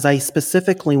that? Because I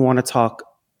specifically want to talk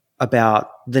about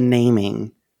the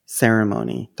naming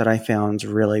ceremony that I found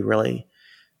really, really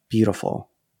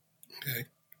beautiful. Okay.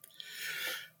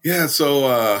 Yeah.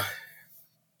 So,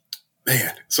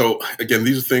 So again,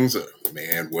 these are things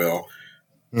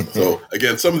So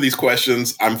again, some of these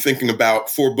questions I'm thinking about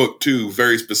for book 2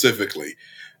 very specifically.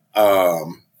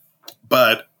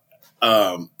 But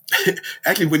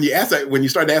actually, when you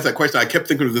started to ask that question, I kept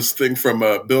thinking of this thing from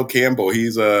Bill Campbell.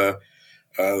 He's the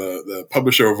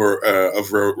publisher of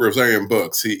Rosarian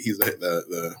Books. He's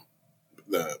the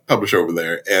publisher over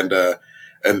there,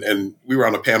 and we were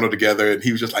on a panel together, and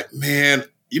he was just like, "Man,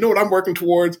 you know what I'm working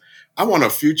towards? I want a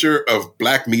future of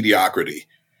Black mediocrity.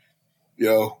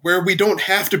 Where we don't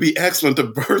have to be excellent to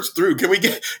burst through. Can we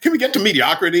get to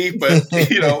mediocrity? But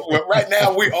right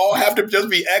now we all have to just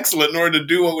be excellent in order to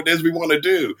do what it is we want to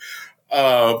do."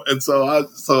 And so I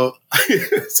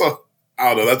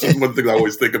don't know. That's just one thing I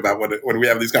always think about when we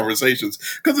have these conversations,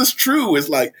 because it's true. It's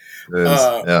like,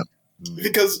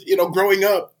 because growing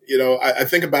up, I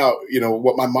think about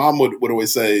what my mom would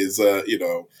always say is,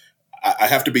 I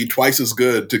have to be twice as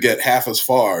good to get half as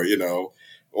far,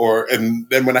 and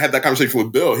then when I had that conversation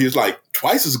with Bill, he was like,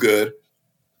 twice as good?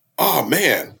 Oh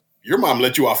man, your mom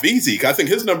let you off easy. I think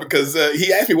his number, because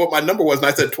he asked me what my number was, and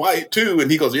I said 2, and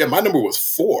he goes, yeah, my number was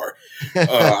 4.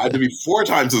 I had to be 4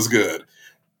 times as good.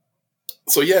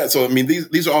 So yeah, so I mean,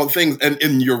 these are all things,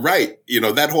 and you're right.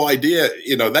 That whole idea,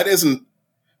 that isn't,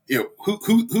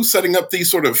 who's setting up these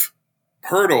sort of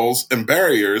hurdles and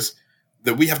barriers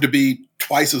that we have to be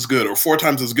twice as good or 4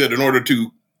 times as good in order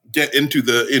to get into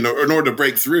in order to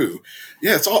break through.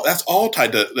 Yeah, that's all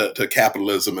tied to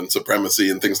capitalism and supremacy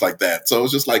and things like that. So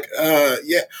it's just like,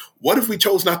 what if we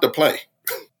chose not to play?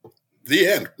 The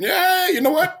end. Yeah, you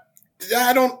know what? Yeah,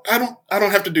 I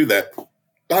don't have to do that.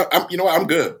 I'm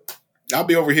good. I'll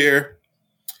be over here,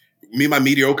 me, my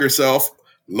mediocre self,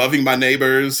 loving my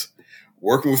neighbors,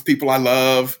 working with people I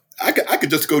love. I could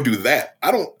just go do that.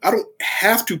 I don't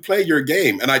have to play your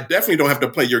game, and I definitely don't have to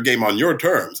play your game on your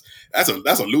terms. That's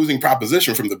a losing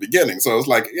proposition from the beginning. So it's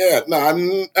like,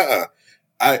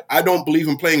 I don't believe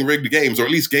in playing rigged games, or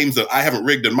at least games that I haven't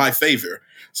rigged in my favor.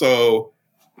 So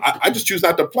I just choose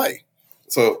not to play.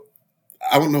 So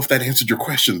I don't know if that answered your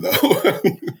question, though.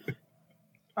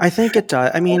 I think it does.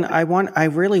 I mean, I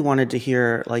really wanted to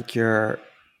hear your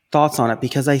thoughts on it,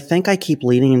 because I think I keep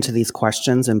leading into these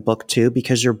questions in book 2,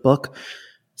 because your book,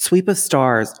 Sweep of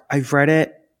Stars, I've read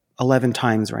it 11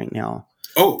 times right now.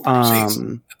 Oh,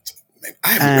 jeez. I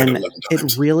haven't read it 11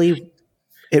 times.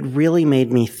 It really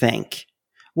made me think.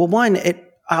 Well, one,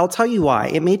 I'll tell you why.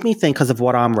 It made me think because of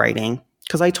what I'm writing.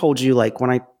 Because I told you, like,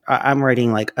 when I'm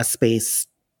writing like a space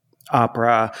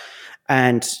opera,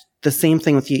 and the same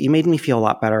thing with you. You made me feel a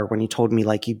lot better when you told me,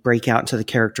 like, you break out into the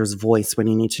character's voice when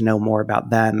you need to know more about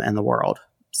them and the world.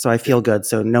 So I feel good.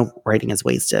 So no writing is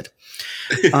wasted.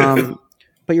 But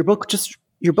your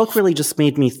book really just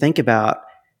made me think about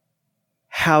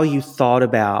how you thought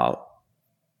about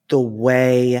the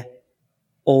way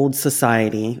old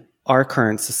society, our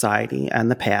current society, and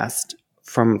the past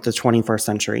from the 21st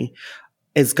century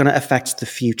is going to affect the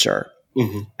future,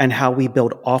 and how we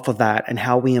build off of that and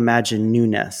how we imagine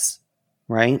newness,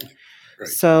 right?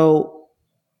 So,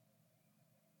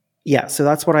 yeah, so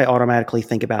that's what I automatically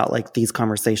think about, like, these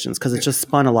conversations, because it just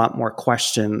spun a lot more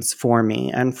questions for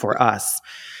me and for us.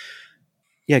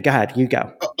 Yeah, go ahead. You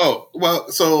go. Oh, well,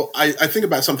 so I think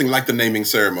about something like the naming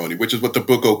ceremony, which is what the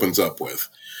book opens up with.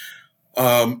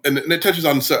 And it touches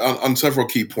on several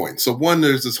key points. So one,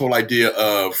 there's this whole idea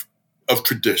of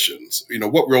traditions. You know,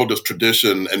 what role does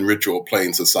tradition and ritual play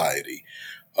in society?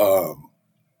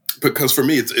 Because for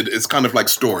me, it's kind of like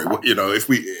story. You know, if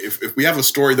we have a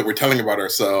story that we're telling about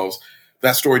ourselves,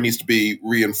 that story needs to be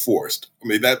reinforced. I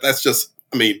mean, that's just,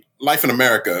 I mean, life in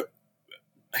America,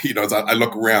 you know, as I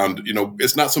look around, you know,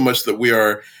 it's not so much that we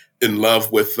are in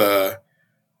love with, oh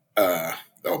man,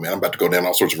 I'm about to go down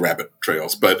all sorts of rabbit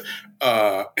trails, but,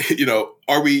 you know,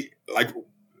 are we like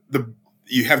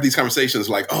you have these conversations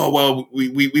like, oh, well,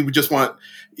 we just want,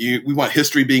 we want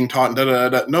history being taught and da, da,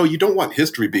 da. No, you don't want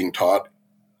history being taught.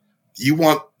 You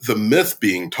want the myth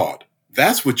being taught.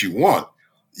 That's what you want.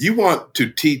 You want to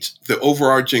teach the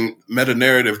overarching meta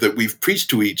narrative that we've preached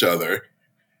to each other,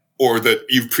 or that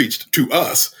you've preached to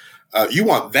us. You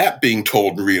want that being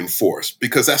told and reinforced,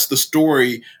 because that's the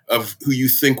story of who you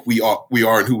think we are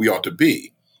and who we ought to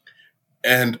be.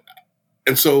 And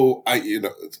so you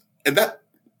know, and that,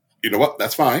 you know what,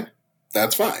 that's fine.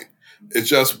 That's fine. It's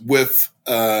just with,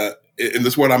 in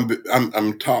this what I'm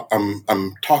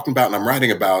talking about and I'm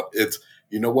writing about, it's,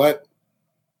 you know what,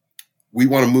 we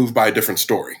want to move by a different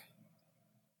story.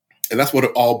 And that's what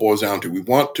it all boils down to. We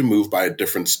want to move by a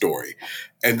different story.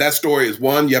 And that story is,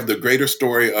 one, you have the greater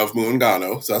story of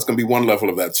Muungano. So that's going to be one level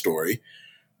of that story.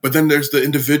 But then there's the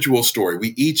individual story. We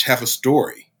each have a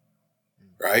story,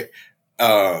 right?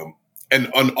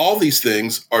 And on all these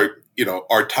things are, you know,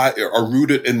 are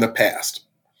rooted in the past.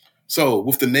 So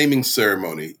with the naming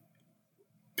ceremony,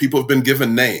 people have been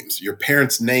given names. Your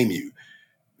parents name you.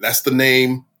 That's the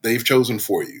name they've chosen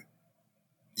for you.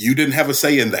 You didn't have a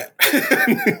say in that.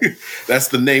 That's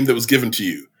the name that was given to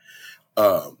you,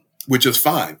 which is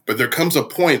fine. But there comes a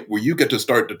point where you get to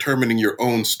start determining your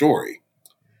own story.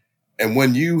 And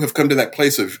when you have come to that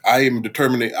place of, I'm ready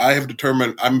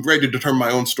to determine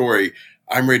my own story.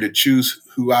 I'm ready to choose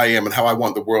who I am and how I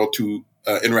want the world to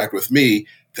interact with me.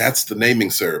 That's the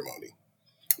naming ceremony.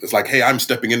 It's like, hey, I'm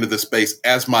stepping into this space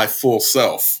as my full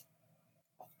self.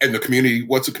 And the community,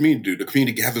 what's the community do? The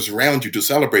community gathers around you to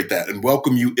celebrate that and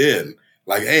welcome you in.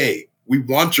 Like, hey, we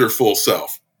want your full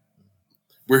self.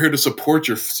 We're here to support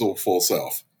your full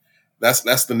self.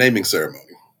 That's the naming ceremony.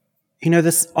 You know,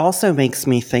 this also makes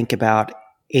me think about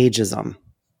ageism,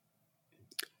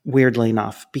 weirdly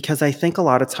enough, because I think a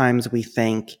lot of times we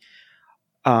think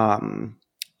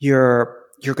you're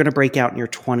going to break out in your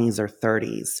 20s or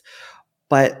 30s.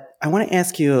 But I want to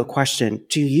ask you a question.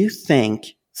 Do you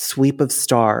think Sweep of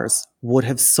Stars would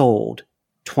have sold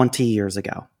 20 years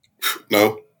ago?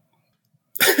 No.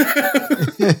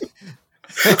 I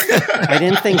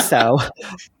didn't think so.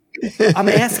 I'm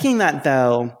asking that,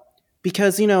 though,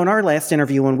 because, you know, in our last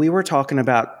interview, when we were talking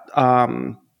about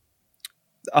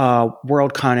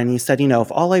Worldcon, and you said, you know,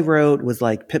 if all I wrote was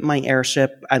like Pimp My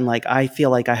Airship, and like I feel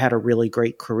like I had a really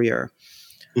great career.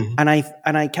 Mm-hmm.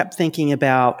 And I kept thinking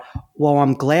about, well,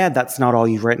 I'm glad that's not all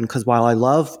you've written, because while I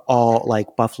love all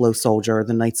like Buffalo Soldier,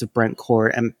 The Knights of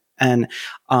Brentcourt, and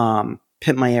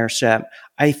Pimp My Airship,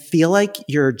 I feel like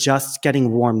you're just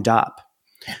getting warmed up.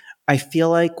 I feel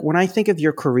like when I think of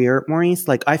your career, Maurice,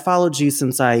 like I followed you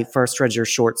since I first read your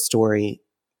short story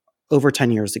over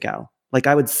 10 years ago. Like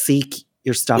I would seek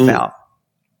your stuff out.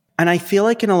 And I feel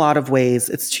like in a lot of ways,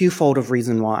 it's twofold of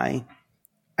reason why.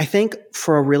 I think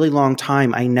for a really long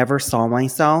time, I never saw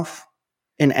myself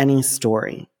in any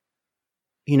story,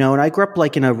 you know, and I grew up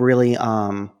like in a really,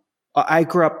 I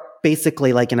grew up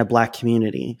basically like in a Black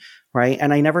community, right?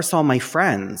 And I never saw my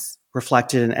friends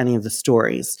reflected in any of the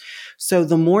stories. So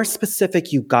the more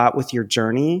specific you got with your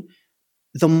journey,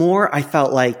 the more I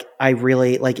felt like I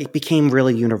really, like it became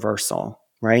really universal,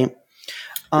 right?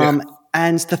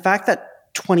 And the fact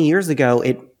that 20 years ago,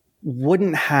 it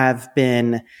wouldn't have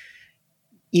been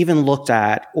even looked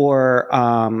at or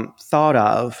thought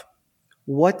of.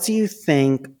 What do you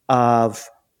think of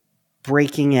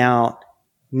breaking out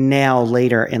now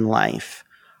later in life?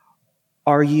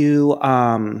 Are you,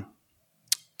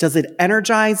 does it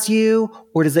energize you,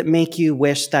 or does it make you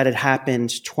wish that it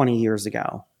happened 20 years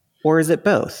ago? Or is it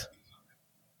both?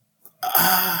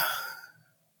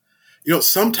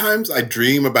 Sometimes I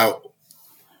dream about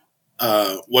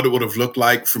what it would have looked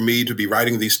like for me to be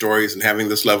writing these stories and having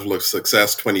this level of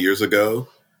success 20 years ago.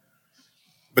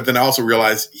 But then I also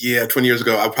realized, 20 years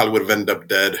ago, I probably would have ended up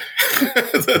dead.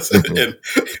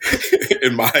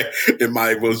 in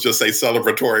my, we'll just say,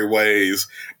 celebratory ways,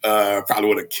 probably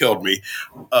would have killed me.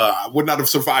 I would not have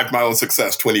survived my own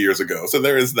success 20 years ago. So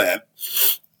there is that.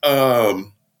 But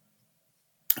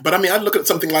I mean, I look at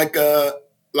something like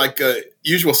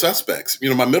Usual Suspects,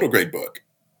 my middle grade book,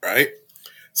 right?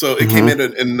 So it came in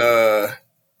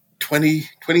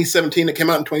 2017. It came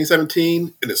out in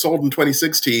 2017, and it sold in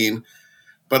 2016.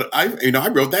 But I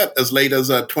wrote that as late as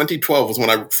 2012 was when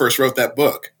I first wrote that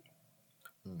book.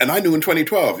 And I knew in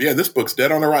 2012, this book's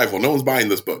dead on arrival. No one's buying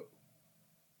this book.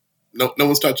 No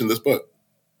one's touching this book.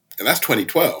 And that's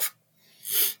 2012.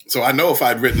 So I know if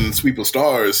I'd written Sweep of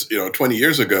Stars, 20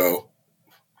 years ago,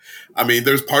 I mean,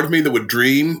 there's part of me that would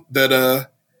dream that,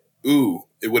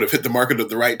 it would have hit the market at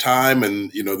the right time.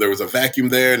 And, there was a vacuum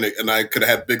there and I could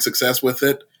have had big success with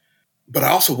it. But I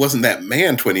also wasn't that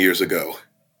man 20 years ago.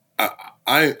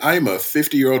 I'm a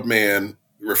 50-year-old man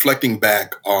reflecting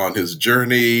back on his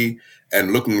journey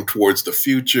and looking towards the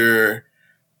future.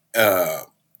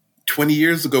 20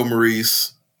 years ago,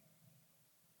 Maurice,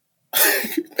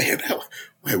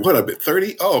 what a bit,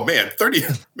 30? Oh man, 30,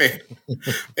 man.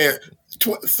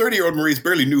 30-year-old Maurice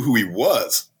barely knew who he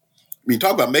was. I mean,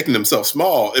 talk about making himself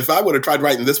small. If I would have tried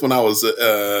writing this when I was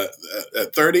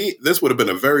at 30, this would have been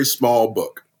a very small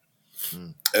book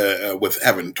with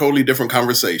having totally different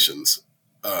conversations.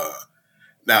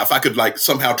 Now, if I could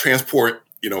somehow transport,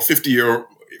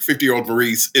 50-year-old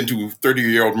Maurice into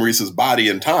 30-year-old Maurice's body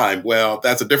and time, well,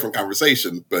 that's a different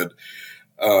conversation. But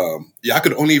I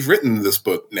could only have written this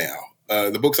book now.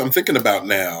 The books I'm thinking about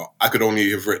now, I could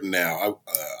only have written now.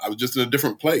 I was just in a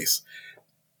different place.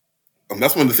 And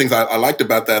that's one of the things I liked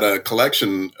about that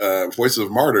collection, Voices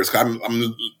of Martyrs. I'm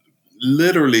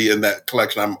literally in that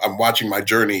collection. I'm watching my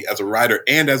journey as a writer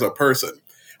and as a person.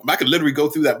 I could literally go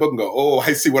through that book and go, oh,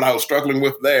 I see what I was struggling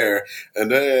with there.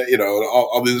 And,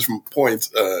 all these different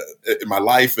points in my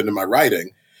life and in my writing.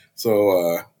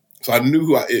 So I knew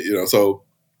who it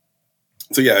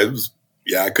was,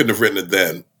 I couldn't have written it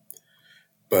then.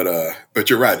 But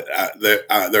you're right.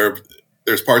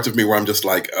 There's parts of me where I'm just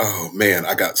like, oh man,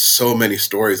 I got so many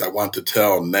stories I want to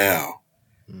tell now.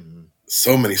 Mm-hmm.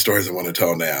 So many stories I want to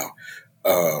tell now.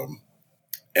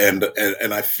 And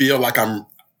I feel like I'm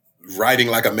writing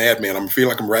like a madman. I feel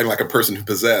like I'm writing like a person who's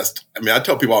possessed. I mean, I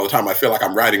tell people all the time, I feel like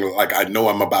I'm writing like I know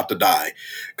I'm about to die,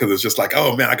 because it's just like,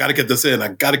 oh man, I got to get this in. I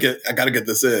got to get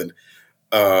this in.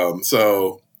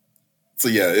 So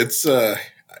it's I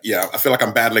feel like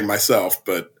I'm battling myself,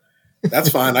 but that's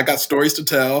fine. I got stories to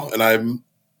tell, and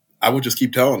I will just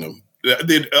keep telling them.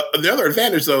 The other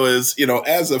advantage, though, is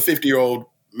as a 50-year-old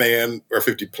man, or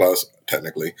 50 plus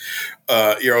technically,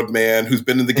 year old man who's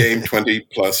been in the game 20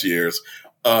 plus years.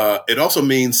 It also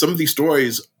means some of these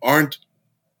stories aren't.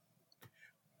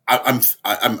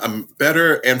 I'm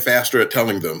better and faster at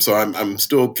telling them, so I'm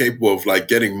still capable of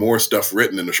getting more stuff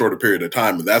written in a shorter period of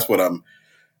time, and that's what I'm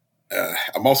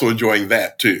also enjoying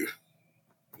that too.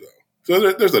 So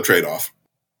there's a trade-off.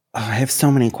 Oh, I have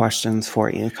so many questions for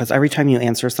you, because every time you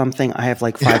answer something, I have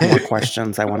 5 more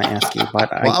questions I want to ask you.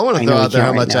 But I want to throw out there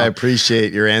how much I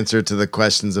appreciate your answer to the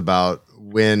questions about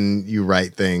when you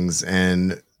write things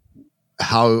and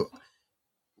how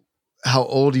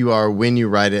old you are when you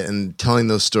write it, and telling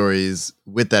those stories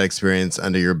with that experience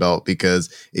under your belt,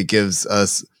 because it gives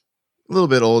us a little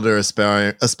bit older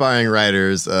aspiring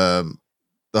writers the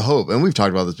hope. And we've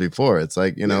talked about this before. It's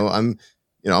like,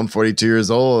 I'm 42 years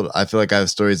old. I feel like I have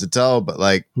stories to tell, but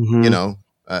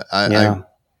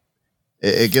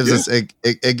it gives us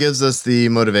it gives us the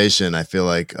motivation, I feel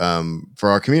like, for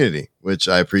our community, which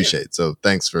I appreciate. So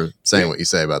thanks for saying what you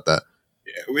say about that.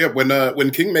 Yeah, when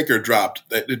Kingmaker dropped,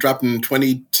 it dropped in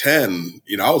 2010.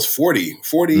 I was 40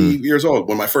 years old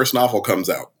when my first novel comes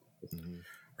out. Mm-hmm.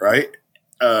 Right?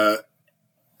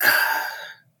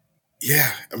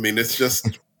 Yeah, I mean, it's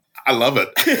just, I love it.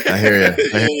 I hear you.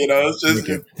 It's just,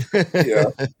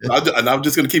 and I'm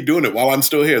just going to keep doing it while I'm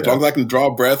still here. As long as I can draw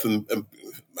a breath and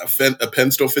a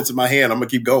pen still fits in my hand, I'm going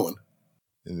to keep going.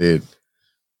 Indeed.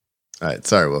 All right.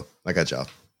 Sorry, Will. I got you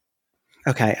off.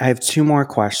 Okay. I have two more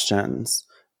questions.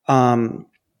 The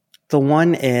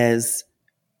one is,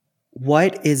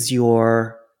 what is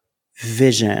your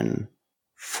vision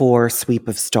for Sweep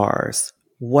of Stars?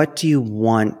 What do you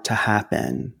want to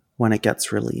happen when it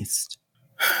gets released?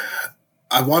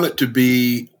 I want it to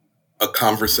be a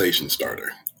conversation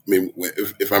starter. I mean,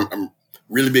 if I'm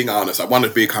really being honest, I want it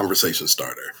to be a conversation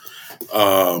starter.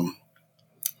 I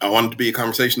want it to be a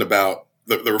conversation about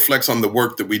that reflects on the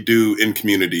work that we do in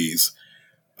communities.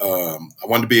 I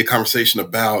want it to be a conversation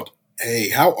about, hey,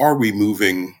 how are we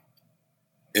moving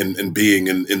and being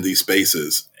in these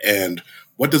spaces? And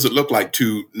what does it look like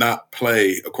to not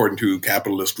play according to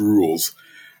capitalist rules?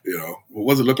 You know,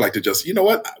 what does it look like to just, you know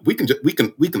what, we can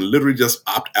literally just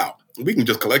opt out. We can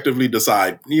just collectively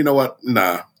decide, you know what,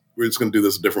 nah, we're just going to do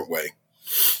this a different way.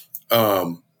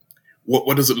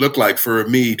 What does it look like for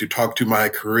me to talk to my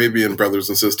Caribbean brothers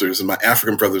and sisters and my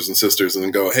African brothers and sisters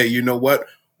and go, hey, you know what,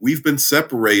 we've been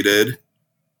separated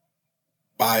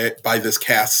by this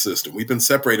caste system. We've been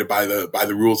separated by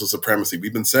the rules of supremacy.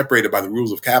 We've been separated by the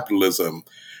rules of capitalism.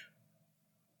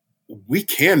 We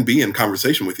can be in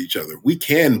conversation with each other. We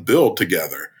can build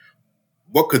together.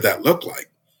 What could that look like?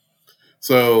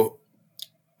 So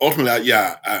ultimately,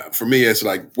 for me, it's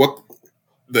like what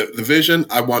the vision.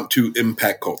 I want to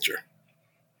impact culture.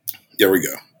 There we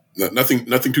go.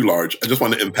 Nothing too large. I just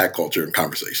want to impact culture and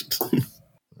conversations. All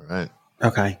right.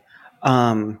 Okay.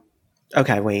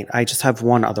 Okay, wait. I just have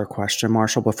one other question,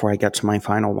 Marshall, before I get to my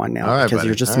final one now, because buddy.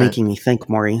 you're just making me think,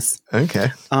 Maurice. Okay.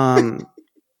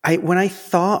 When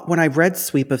I read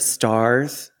Sweep of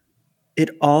Stars, it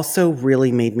also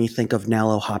really made me think of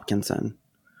Nalo Hopkinson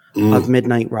of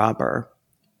Midnight Robber,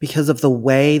 because of the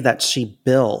way that she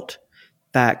built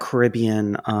that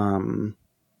Caribbean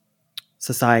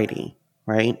society,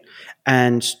 right?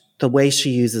 And the way she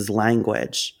uses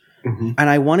language. Mm-hmm. And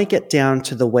I want to get down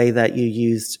to the way that you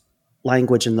used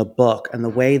language in the book and the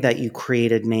way that you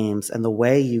created names and the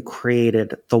way you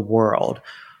created the world.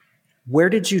 Where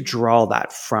did you draw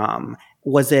that from?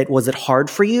 Was it hard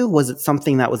for you? Was it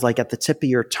something that was like at the tip of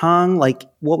your tongue? Like,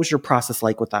 what was your process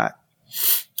like with that?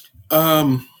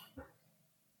 I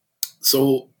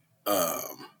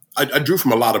drew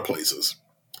from a lot of places.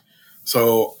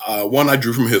 So one, I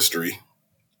drew from history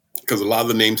because a lot of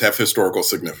the names have historical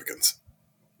significance.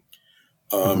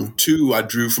 Two, I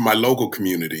drew from my local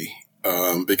community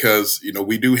because, you know,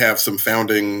 we do have some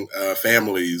founding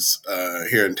families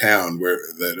here in town where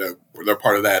they're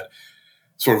part of that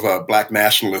sort of a Black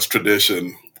nationalist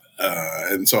tradition.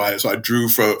 And so I drew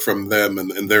from them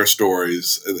and their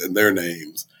stories and their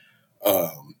names.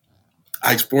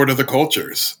 I explored other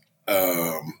cultures,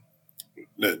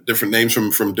 different names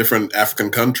from different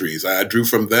African countries. I drew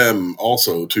from them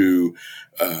also to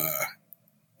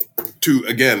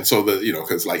again, so that, you know,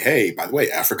 because like, hey, by the way,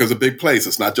 Africa's a big place.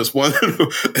 It's not just one.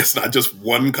 It's not just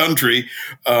one country.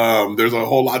 There's a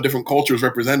whole lot of different cultures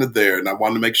represented there, and I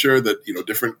wanted to make sure that, you know,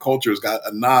 different cultures got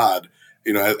a nod,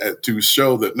 you know, to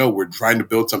show that no, we're trying to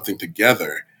build something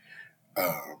together.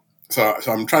 So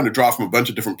I'm trying to draw from a bunch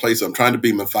of different places. I'm trying to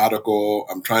be methodical.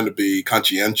 I'm trying to be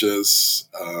conscientious.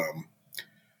 I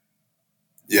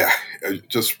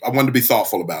wanted to be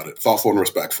thoughtful about it, thoughtful and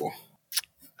respectful.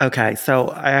 Okay, so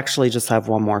I actually just have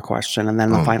one more question, and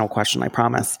then the final question, I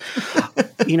promise.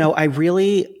 You know,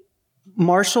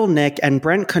 Marshall, Nick, and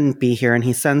Brent couldn't be here, and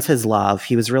he sends his love.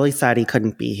 He was really sad he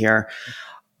couldn't be here.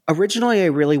 Originally, I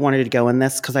really wanted to go in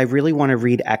this because I really want to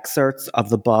read excerpts of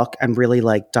the book and really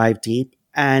like dive deep.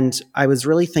 And I was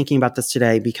really thinking about this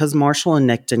today because Marshall and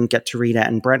Nick didn't get to read it,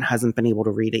 and Brent hasn't been able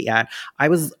to read it yet. I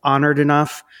was honored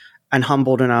enough and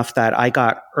humbled enough that I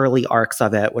got early arcs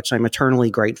of it, which I'm eternally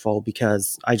grateful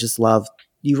because I just love,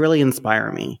 you really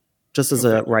inspire me just as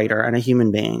a writer and a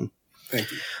human being. Thank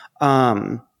you.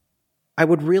 I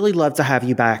would really love to have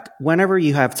you back whenever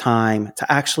you have time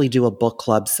to actually do a book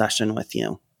club session with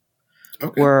you,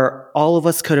 where all of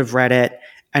us could have read it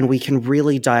and we can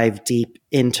really dive deep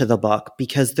into the book,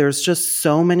 because there's just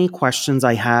so many questions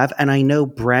I have. And I know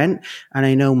Brent and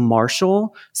I know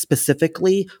Marshall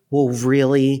specifically will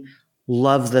really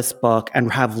love this book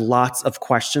and have lots of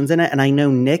questions in it. And I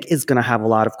know Nick is going to have a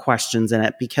lot of questions in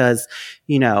it because,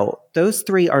 you know, those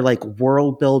three are like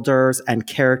world builders and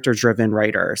character driven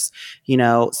writers, you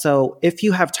know. So if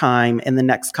you have time in the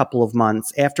next couple of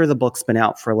months after the book's been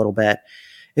out for a little bit,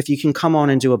 if you can come on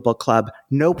and do a book club,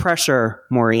 no pressure,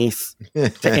 Maurice,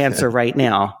 to answer right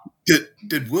now.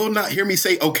 Did Will not hear me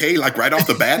say okay, like right off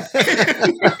the bat?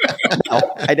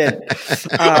 No, I did.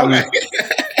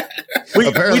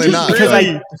 Apparently not.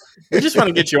 Because we just want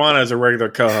to get you on as a regular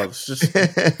co-host.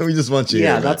 We just want you.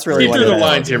 Yeah, here, that's really what it the is.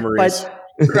 lines here, Maurice.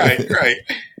 Right.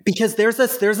 Because there's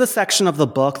a section of the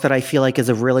book that I feel like is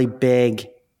a really big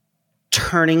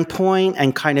turning point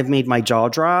and kind of made my jaw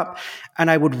drop. And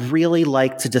I would really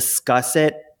like to discuss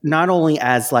it, not only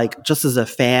as like just as a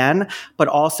fan, but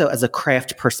also as a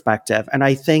craft perspective. And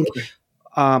I think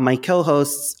my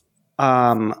co-hosts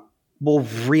will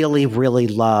really, really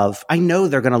love. I know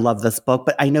they're going to love this book,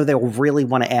 but I know they will really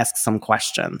want to ask some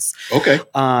questions. Okay.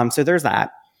 So there's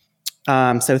that.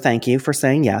 So thank you for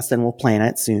saying yes, and we'll plan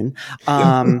it soon.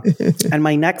 And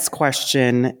my next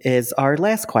question is our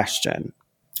last question.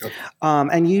 Okay.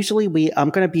 And usually I'm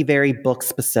going to be very book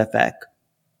specific.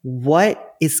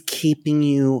 What is keeping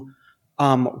you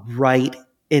right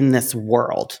in this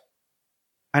world?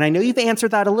 And I know you've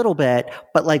answered that a little bit,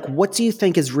 but like, what do you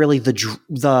think is really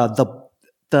the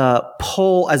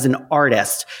pull as an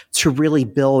artist to really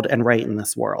build and write in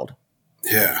this world?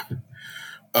 Yeah.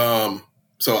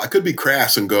 So I could be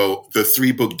crass and go the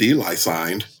 3-book deal I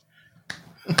signed,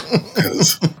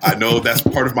 because I know that's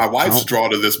part of my wife's draw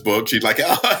to this book. She's like,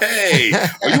 "Oh, hey,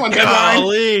 are you on deadline?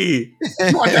 You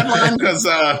on deadline? Because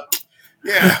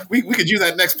yeah, we could use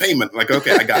that next payment." Like,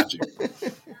 okay, I got you.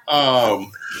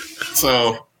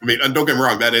 So I mean, and don't get me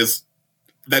wrong, that is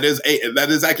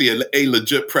actually a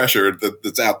legit pressure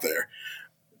that's out there.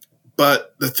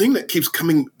 But the thing that keeps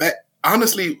coming back,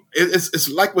 honestly, it's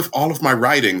like with all of my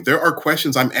writing, there are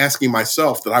questions I'm asking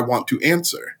myself that I want to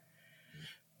answer.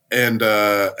 And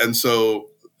so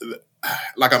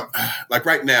like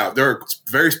right now, there are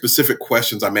very specific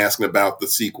questions I'm asking about the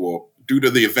sequel due to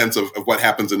the events of what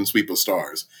happens in Sweep of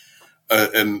Stars.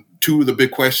 And two of the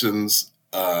big questions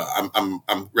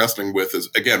I'm wrestling with is,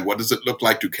 again, what does it look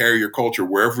like to carry your culture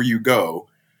wherever you go,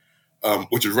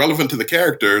 which is relevant to the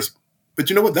characters. But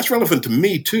you know what? That's relevant to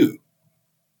me too.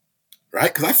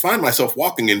 Right? Because I find myself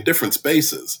walking in different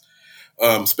spaces,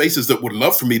 spaces that would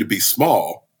love for me to be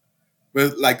small,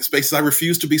 but like spaces I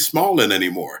refuse to be small in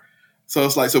anymore. So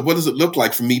it's like, so what does it look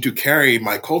like for me to carry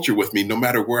my culture with me no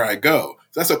matter where I go?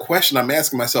 So that's a question I'm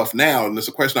asking myself now, and it's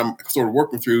a question I'm sort of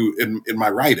working through in my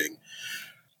writing.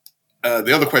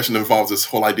 The other question involves this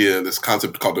whole idea, this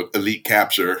concept called elite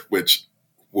capture, which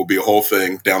will be a whole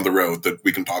thing down the road that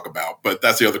we can talk about. But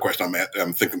that's the other question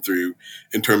I'm thinking through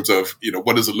in terms of,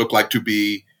 what does it look like to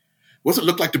be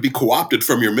co-opted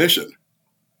from your mission,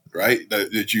 right?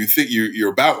 That you think you're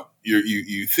about,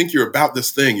 you think you're about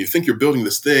this thing, you think you're building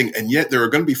this thing, and yet there are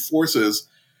going to be forces.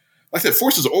 Like I said,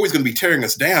 forces are always going to be tearing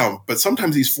us down, but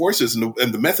sometimes these forces and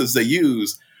the methods they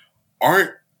use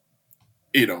aren't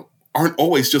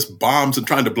always just bombs and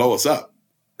trying to blow us up.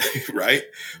 Right.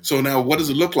 So now what does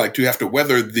it look like to have to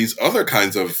weather these other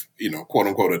kinds of, quote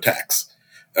unquote attacks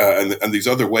and these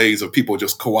other ways of people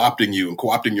just co-opting you and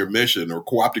co-opting your mission or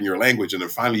co-opting your language. And then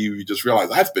finally you just realize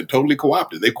I've been totally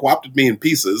co-opted. They co-opted me in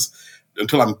pieces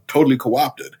until I'm totally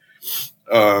co-opted.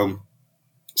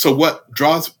 So what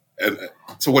draws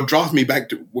me back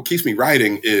to what keeps me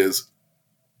writing is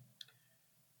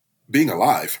being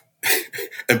alive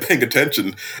and paying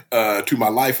attention to my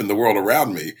life and the world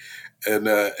around me. And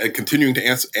continuing to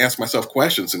ask myself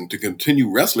questions and to continue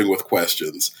wrestling with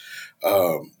questions.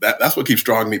 That's what keeps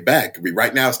drawing me back. I mean,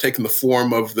 right now it's taking the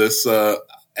form of this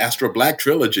Astro Black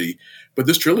trilogy. But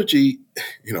this trilogy,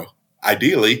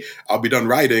 ideally, I'll be done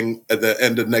writing at the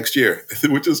end of next year,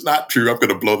 which is not true. I'm going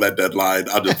to blow that deadline.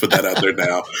 I'll just put that out there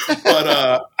now.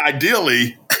 But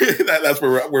ideally, that's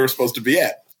where we're supposed to be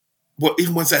at. Well,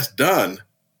 even once that's done,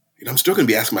 I'm still going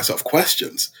to be asking myself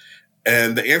questions.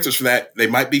 And the answers for that, they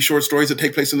might be short stories that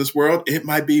take place in this world. It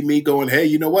might be me going, hey,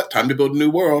 you know what? Time to build a new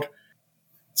world.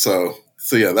 So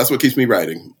yeah, that's what keeps me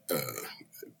writing,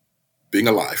 being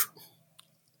alive.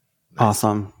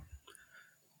 Awesome.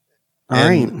 All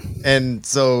right. And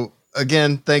so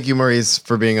again, thank you, Maurice,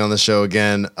 for being on the show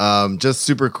again. Just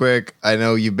super quick. I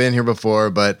know you've been here before,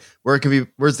 but where's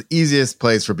the easiest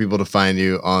place for people to find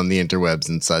you on the interwebs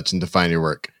and such and to find your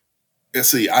work? Let's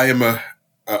see. I am a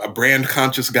brand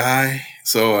conscious guy.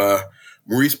 So,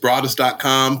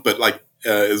 MauriceBroaddus.com, but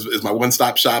is my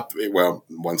one-stop shop. Well,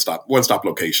 one-stop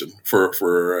location for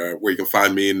where you can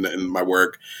find me and my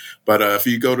work. But, if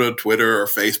you go to Twitter or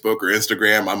Facebook or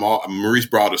Instagram, I'm Maurice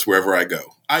Broaddus wherever I go.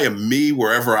 I am me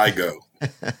wherever I go.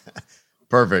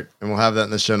 Perfect. And we'll have that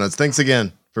in the show notes. Thanks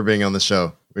again for being on the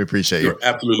show. We appreciate you. You're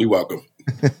absolutely welcome.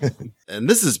 And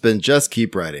this has been Just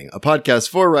Keep Writing, a podcast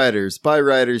for writers by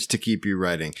writers to keep you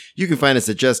writing. You can find us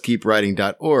at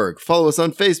justkeepwriting.org. Follow us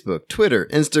on Facebook, Twitter,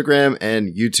 Instagram,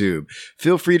 and YouTube.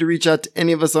 Feel free to reach out to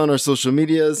any of us on our social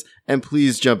medias, and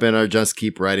please jump in our Just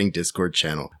Keep Writing Discord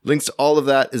channel. Links to all of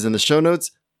that is in the show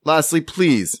notes. Lastly,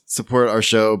 please support our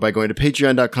show by going to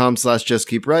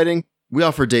patreon.com/justkeepwriting. We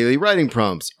offer daily writing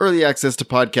prompts, early access to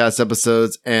podcast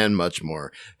episodes, and much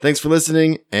more. Thanks for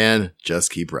listening, and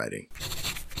just keep writing.